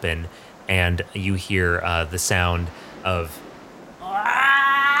door open, and you hear the sound of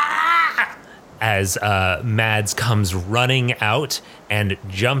as Mads comes running out and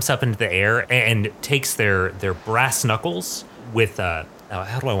jumps up into the air and takes their brass knuckles with how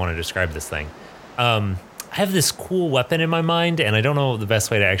do I want to describe this thing? I have this cool weapon in my mind, and I don't know the best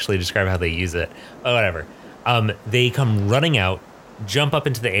way to actually describe how they use it. But whatever. They come running out, jump up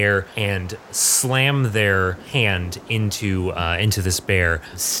into the air, and slam their hand into this bear,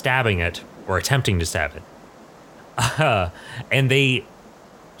 stabbing it, or attempting to stab it. And they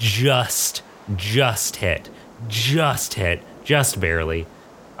just hit, just barely,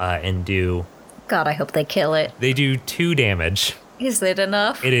 and do... God, I hope they kill it. They do 2 damage. Is it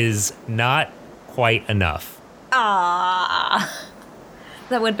enough? It is not quite enough. Ah,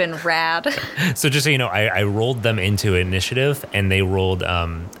 that would have been rad. So just so you know, I rolled them into initiative, and they rolled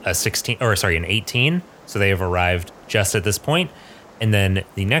an 18. So they have arrived just at this point. And then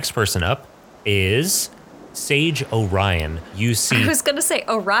the next person up is Sage Orion. You see, I was gonna say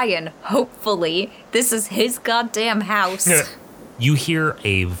Orion. Hopefully, this is his goddamn house. you hear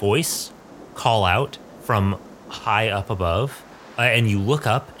a voice call out from high up above. And you look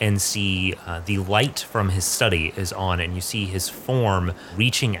up and see the light from his study is on, and you see his form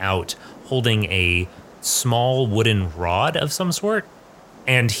reaching out, holding a small wooden rod of some sort,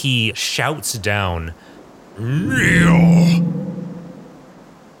 and he shouts down, "Kneel!"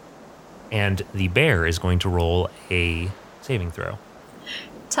 And the bear is going to roll a saving throw.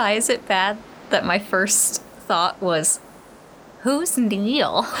 Ty, is it bad that my first thought was, who's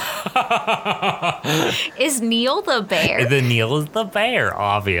Neil? Is Neil the bear? The Neil is the bear,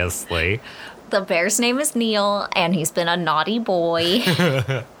 obviously. The bear's name is Neil, and he's been a naughty boy.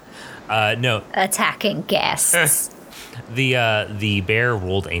 No. Attacking guests. The bear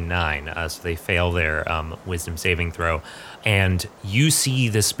rolled a 9, so they fail their wisdom saving throw. And you see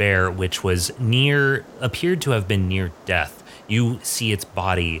this bear, which appeared to have been near death. You see its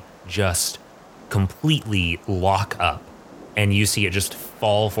body just completely lock up. And you see it just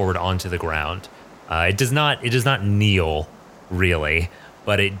fall forward onto the ground. It does not kneel, really,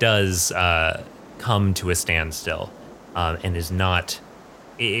 but it does come to a standstill, and is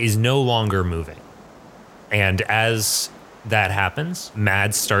no longer moving. And as that happens,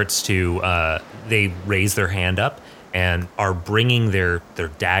 Mads starts to they raise their hand up and are bringing their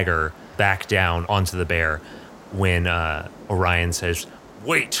dagger back down onto the bear when Orion says,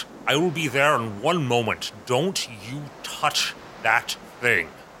 Wait, I will be there in 1 moment. Don't you touch that thing.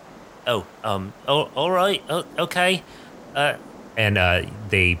 Oh, all right. Oh, okay. and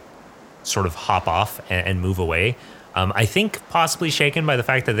they sort of hop off and move away. I think possibly shaken by the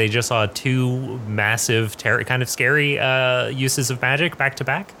fact that they just saw 2 massive, kind of scary uses of magic back to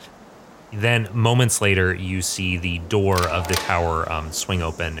back. Then moments later, you see the door of the tower swing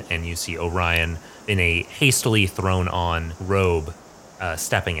open, and you see Orion in a hastily thrown on robe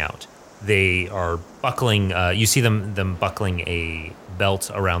stepping out. They are buckling. You see them buckling a belt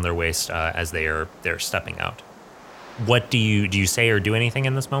around their waist as they're stepping out. What do you say or do anything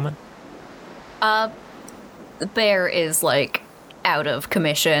in this moment? The bear is like out of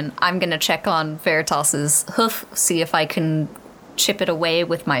commission. I'm gonna check on Veritas's hoof, see if I can chip it away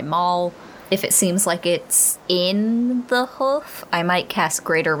with my maul. If it seems like it's in the hoof, I might cast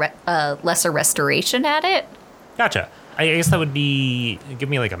lesser restoration at it. Gotcha. I guess that would be, give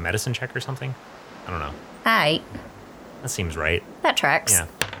me like a medicine check or something. I don't know. Aight, That seems right. that tracks. Yeah.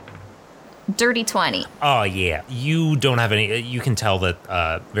 Dirty 20. Oh yeah. You don't have any. You can tell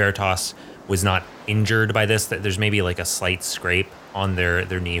that Veritas was not injured by this. That there's maybe like a slight scrape on their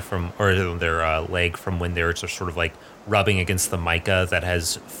knee or their leg from when they're just sort of like rubbing against the mica that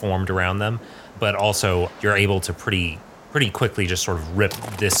has formed around them. But also, you're able to pretty quickly just sort of rip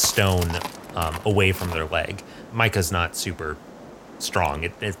this stone away from their leg. Mica's not super strong.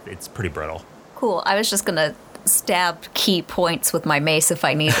 It's pretty brittle. Cool. I was just gonna stab key points with my mace if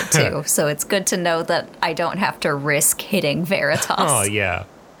I needed to, so it's good to know that I don't have to risk hitting Veritas. Oh yeah,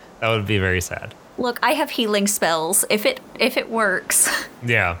 that would be very sad. Look, I have healing spells. If it works,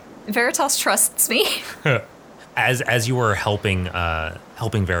 Yeah. Veritas trusts me. As you were helping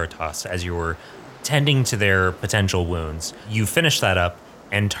Veritas, as you were tending to their potential wounds, you finish that up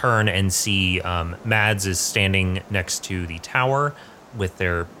and turn and see Mads is standing next to the tower with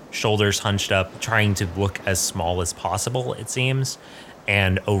their shoulders hunched up, trying to look as small as possible, it seems.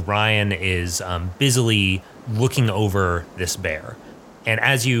 And Orion is busily looking over this bear. And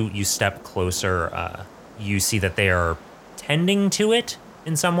as you step closer, you see that they are tending to it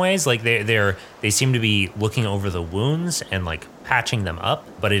in some ways. Like they seem to be looking over the wounds and like patching them up,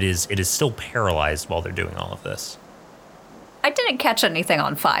 but it is still paralyzed while they're doing all of this. I didn't catch anything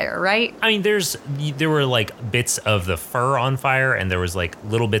on fire, right? I mean, there were like bits of the fur on fire, and there was like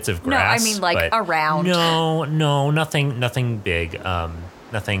little bits of grass. No, I mean like around. No, nothing big.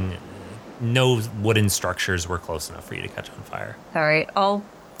 Nothing. No wooden structures were close enough for you to catch on fire. All right, I'll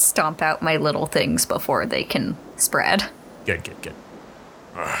stomp out my little things before they can spread. Good.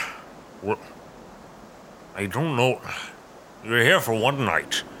 Well, I don't know. You're here for one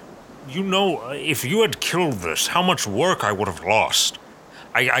night. You know, if you had killed this, how much work I would have lost.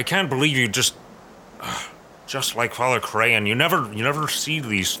 I can't believe you just like Father Crayon, you never see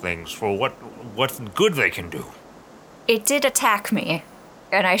these things for what good they can do. It did attack me,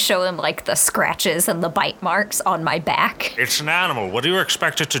 and I show him like the scratches and the bite marks on my back. It's an animal. What do you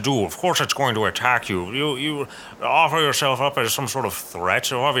expect it to do? Of course it's going to attack you. You offer yourself up as some sort of threat,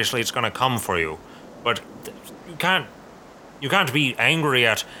 so obviously it's going to come for you. But you can't be angry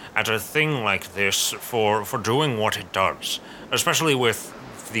at a thing like this for doing what it does, especially with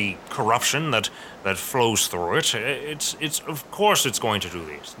the corruption that flows through it. It's of course it's going to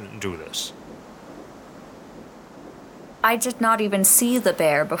do this. I did not even see the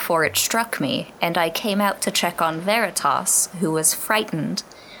bear before it struck me, and I came out to check on Veritas, who was frightened,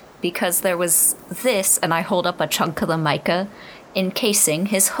 because there was this, and I hold up a chunk of the mica, encasing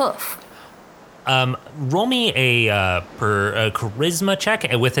his hoof. Roll me a charisma check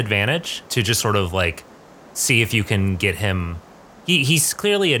with advantage to just sort of like see if you can get him. He's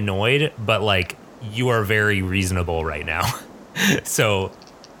clearly annoyed, but like you are very reasonable right now. So,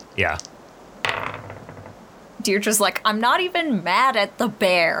 yeah. You're just like, I'm not even mad at the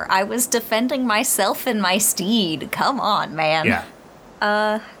bear. I was defending myself and my steed. Come on, man.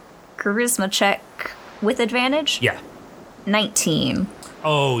 Yeah. Charisma check with advantage? Yeah. 19.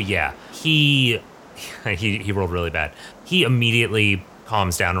 Oh yeah. He rolled really bad. He immediately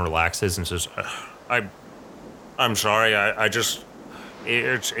calms down and relaxes and says, I'm sorry. I just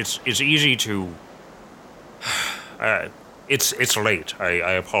it's easy to. It's late.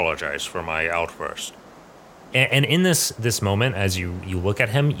 I apologize for my outburst. And in this moment, as you look at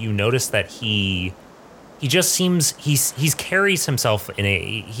him, you notice that he just seems he's carries himself in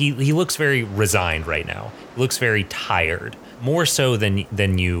he looks very resigned right now. He looks very tired, more so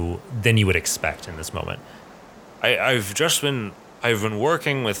than you would expect in this moment. I've been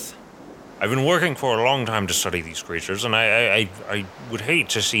working for a long time to study these creatures, and I would hate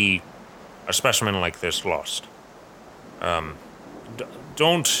to see a specimen like this lost.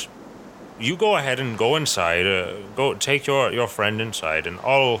 Don't you go ahead and go inside. Go take your friend inside, and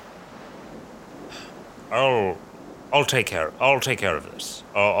I'll take care of this.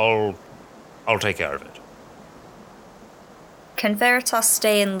 I'll take care of it. Can Veritas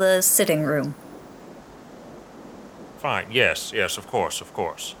stay in the sitting room? Fine. Yes, of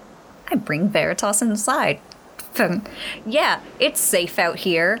course. I bring Veritas inside. Yeah, it's safe out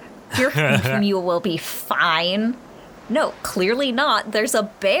here. Your mule will be fine. No, clearly not. There's a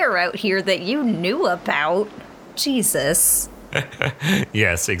bear out here that you knew about. Jesus.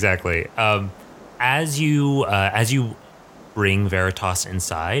 Yes, exactly. As you bring Veritas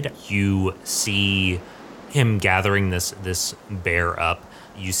inside, you see him gathering this bear up.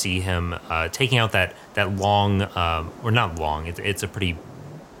 You see him taking out that long, or not long. It's a pretty.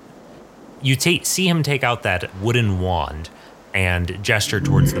 You see him take out that wooden wand and gesture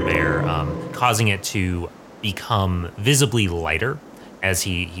towards the bear, causing it to become visibly lighter as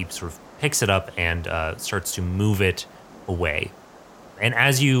he sort of picks it up and starts to move it away. And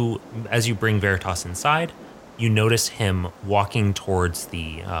as you bring Veritas inside, you notice him walking towards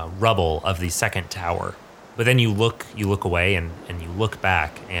the rubble of the second tower. But then you look away and you look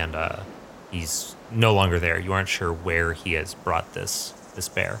back, and he's no longer there. You aren't sure where he has brought this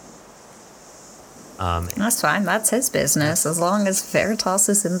bear. That's fine. That's his business, as long as Veritas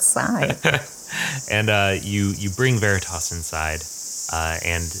is inside. And you bring Veritas inside,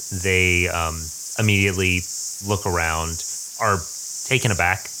 and they immediately look around, are taken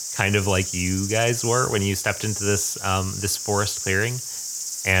aback, kind of like you guys were when you stepped into this forest clearing,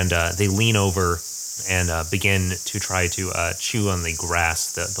 and they lean over and begin to try to chew on the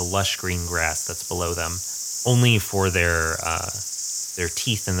grass, the lush green grass that's below them, only for their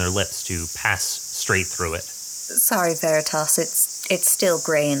teeth and their lips to pass straight through it. Sorry, Veritas, it's still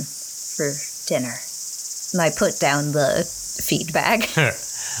grain for dinner. And I put down the feed bag.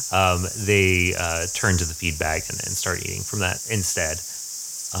 They turn to the feed bag and start eating from that instead,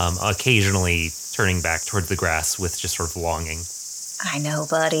 occasionally turning back towards the grass with just sort of longing. I know,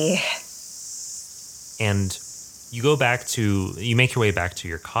 buddy. And you make your way back to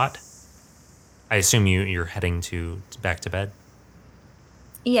your cot. I assume you're heading back to bed?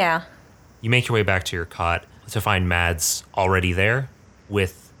 Yeah. You make your way back to your cot to find Mads already there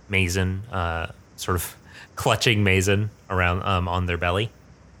with Mason, sort of clutching Mason around on their belly.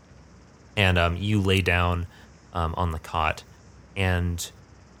 And you lay down on the cot. And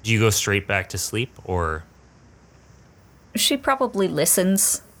do you go straight back to sleep, or? She probably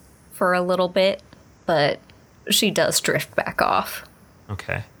listens for a little bit, but she does drift back off.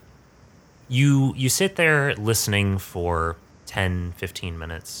 Okay. You sit there listening for 10, 15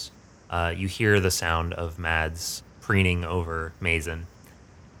 minutes. You hear the sound of Mads preening over Mason,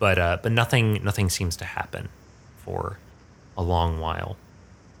 but nothing seems to happen for a long while.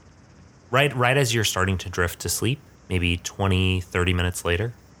 Right as you're starting to drift to sleep, maybe 20, 30 minutes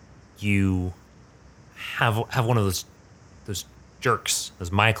later, you have one of those jerks,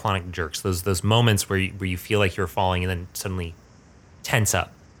 those myoclonic jerks, those moments where you feel like you're falling and then suddenly tense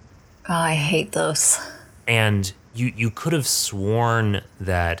up. Oh, I hate those. And you could have sworn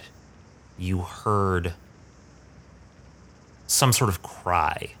that you heard some sort of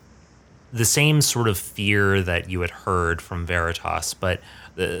cry. The same sort of fear that you had heard from Veritas, but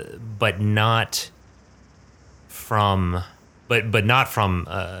not from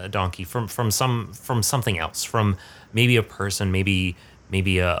a donkey, from something else, from maybe a person, maybe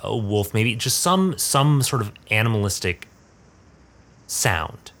a wolf, maybe just some sort of animalistic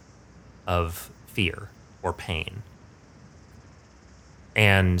sound of fear or pain.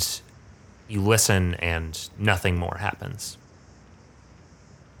 And you listen and nothing more happens.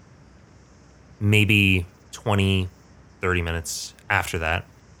 Maybe 20, 30 minutes after that,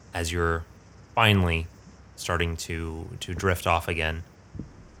 as you're finally starting to drift off again,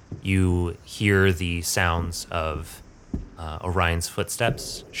 you hear the sounds of Orion's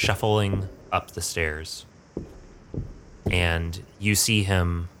footsteps shuffling up the stairs. And you see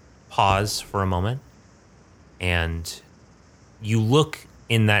him pause for a moment, and you look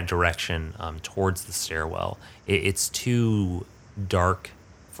in that direction towards the stairwell. It's too dark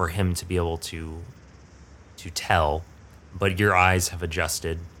for him to be able to tell, but your eyes have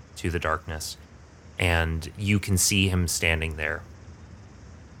adjusted to the darkness, and you can see him standing there.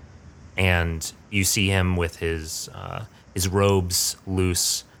 And you see him with his robes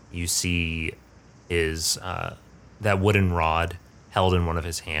loose. You see his that wooden rod held in one of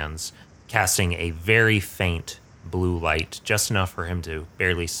his hands, casting a very faint blue light, just enough for him to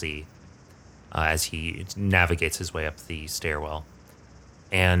barely see as he navigates his way up the stairwell.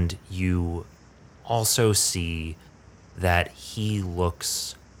 And you also see that he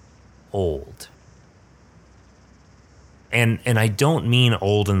looks old. And I don't mean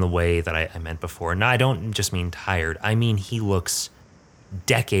old in the way that I meant before. No, I don't just mean tired. I mean he looks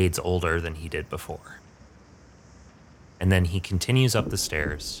decades older than he did before. And then he continues up the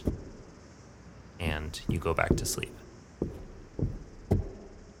stairs, and you go back to sleep. And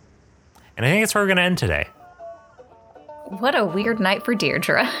I think that's where we're going to end today. What a weird night for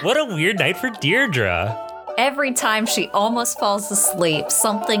Deirdre. What a weird night for Deirdre. Every time she almost falls asleep,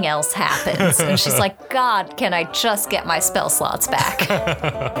 something else happens. And she's like, God, can I just get my spell slots back?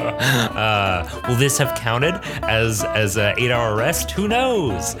 Will this have counted as an 8-hour rest? Who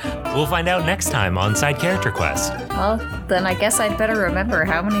knows? We'll find out next time on Side Character Quest. Well, then I guess I'd better remember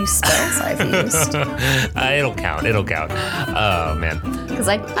how many spells I've used. It'll count. Oh, man. Because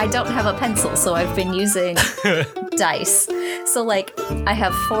I don't have a pencil, so I've been using dice. So, I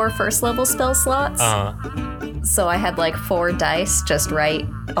have 4 first level spell slots. So I had 4 dice just right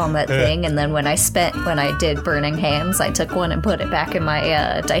on that thing, and then when I did Burning Hands, I took one and put it back in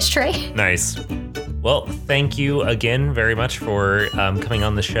my dice tray. Nice. Well, thank you again very much for coming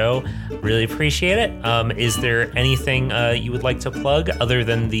on the show. Really appreciate it. Is there anything you would like to plug other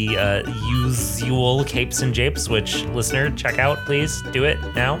than the usual capes and japes, which, listener, check out, please. Do it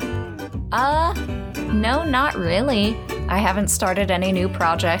now. No, not really. I haven't started any new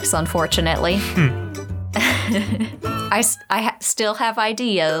projects, unfortunately. I still have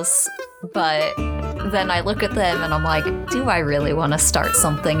ideas, but then I look at them and I'm like, do I really want to start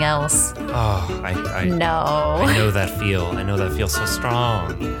something else? Oh, No. I know that feel. I know that feel so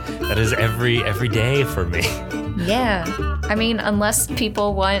strong. That is every day for me. Yeah. I mean, unless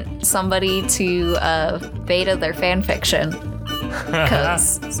people want somebody to beta their fan fiction.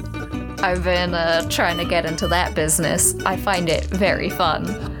 Because I've been trying to get into that business. I find it very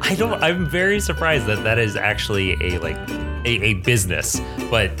fun. I'm very surprised that is actually a business,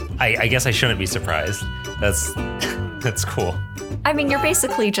 but I guess I shouldn't be surprised. That's cool. I mean, you're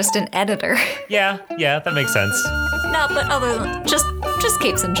basically just an editor. Yeah, that makes sense. No, but other than just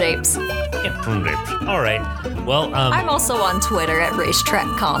capes and japes. Yeah. All right. Well, I'm also on Twitter at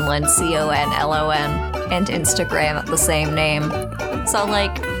RacetrackConlon, CONLON, and Instagram at the same name. So,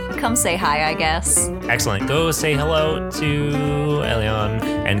 come say hi, I guess. Excellent. Go say hello to Elion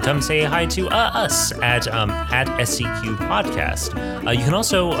and come say hi to us at SCQ Podcast. You can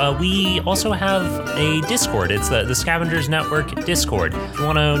also, we also have a Discord. It's the Scavengers Network Discord. If you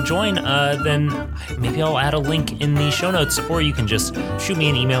want to join, then maybe I'll add a link in the show notes, or you can just shoot me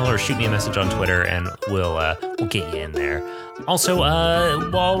an email or shoot me a message on Twitter, and we'll get you in there. Also,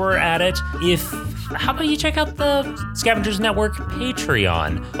 while we're at it, how about you check out the Scavengers Network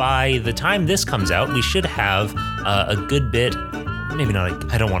Patreon? By the time this comes out, we should have a good bit, maybe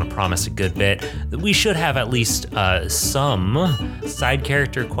not, I don't want to promise a good bit, we should have at least some side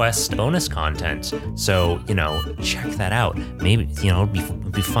character quest bonus content. So, check that out. Maybe,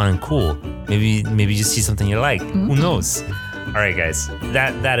 it'd be fun and cool. Maybe you see something you like. Mm-hmm. Who knows? All right, guys,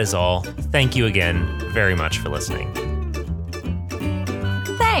 that is all. Thank you again very much for listening.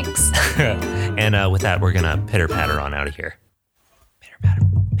 Thanks. And with that, we're going to pitter-patter on out of here. Pitter-patter,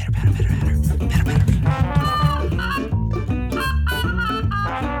 pitter-patter, pitter-patter, pitter-patter.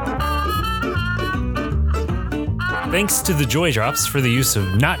 Thanks to the Joy Drops for the use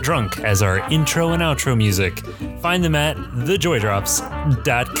of Not Drunk as our intro and outro music. Find them at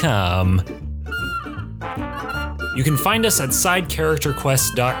thejoydrops.com. You can find us at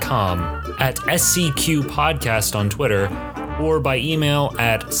sidecharacterquest.com, at SCQ Podcast on Twitter, or by email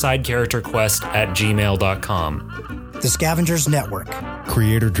at sidecharacterquest@gmail.com. The Scavengers Network.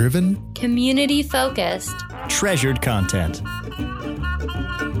 Creator-driven. Community-focused. Treasured content.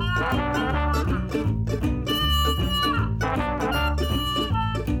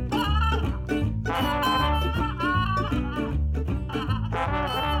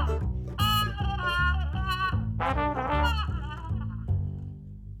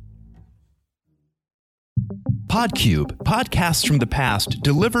 Podcube, podcasts from the past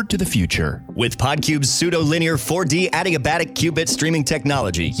delivered to the future. With Podcube's pseudo-linear 4D adiabatic qubit streaming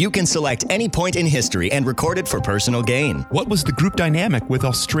technology, you can select any point in history and record it for personal gain. What was the group dynamic with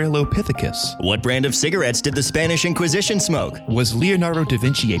Australopithecus? What brand of cigarettes did the Spanish Inquisition smoke? Was Leonardo da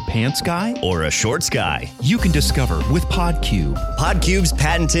Vinci a pants guy? Or a shorts guy? You can discover with Podcube. Podcube's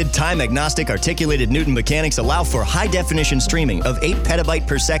patented time-agnostic articulated Newton mechanics allow for high-definition streaming of 8 petabyte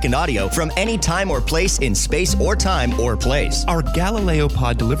per second audio from any time or place in space or time or place. Our Galileo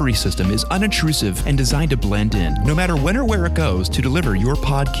Pod delivery system is unintrusive and designed to blend in, no matter when or where it goes, to deliver your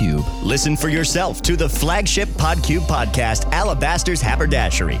Podcube. Listen for yourself to the flagship Podcube podcast, Alabaster's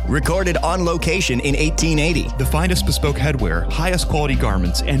Haberdashery, recorded on location in 1880. The finest bespoke headwear, highest quality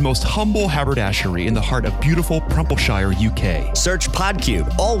garments, and most humble haberdashery in the heart of beautiful Prumpleshire, UK. Search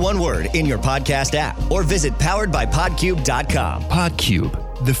Podcube, all one word, in your podcast app, or visit poweredbypodcube.com.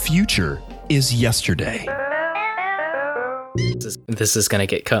 Podcube, the future is yesterday. This is going to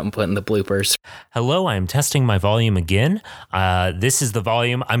get cut and put in the bloopers. Hello, I'm testing my volume again. This is the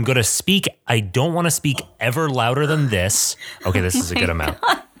volume. I'm going to speak. I don't want to speak ever louder than this. Okay, this is a good amount.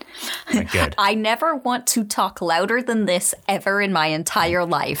 Good. I never want to talk louder than this ever in my entire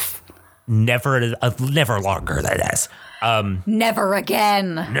life. Never longer than this. Never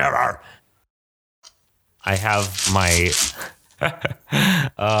again. Never. I have my...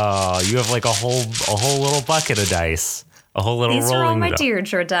 Oh, you have like a whole little bucket of dice. A whole little These rolling. These are all my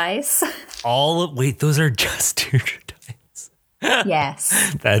Deirdre dice. Wait, those are just Deirdre dice.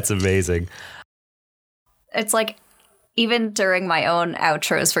 Yes. That's amazing. It's like, even during my own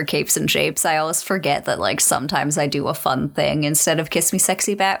outros for Capes and Japes, I always forget that like sometimes I do a fun thing instead of Kiss Me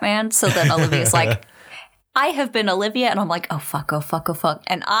Sexy Batman. So then Olivia's like, I have been Olivia, and I'm like, oh fuck.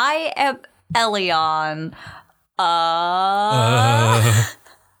 And I am Elion.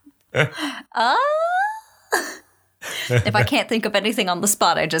 If I can't think of anything on the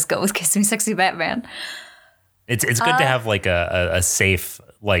spot, I just go with Kiss Me Sexy Batman. It's good to have like a safe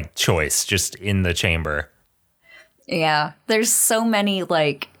like choice just in the chamber. Yeah, there's so many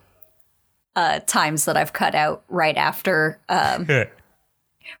like times that I've cut out right after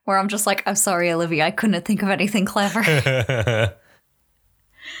where I'm just like, I'm sorry, Olivia, I couldn't think of anything clever.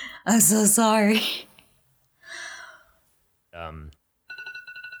 I'm so sorry.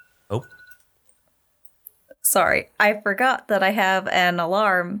 Sorry, I forgot that I have an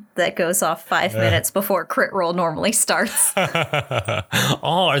alarm that goes off 5 minutes before crit roll normally starts.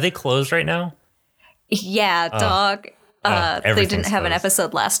 Oh, are they closed right now? Yeah, dog. They didn't have an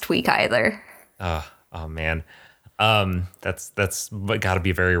episode last week either. Oh man. That's got to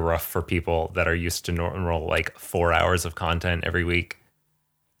be very rough for people that are used to normal like 4 hours of content every week.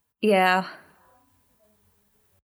 Yeah.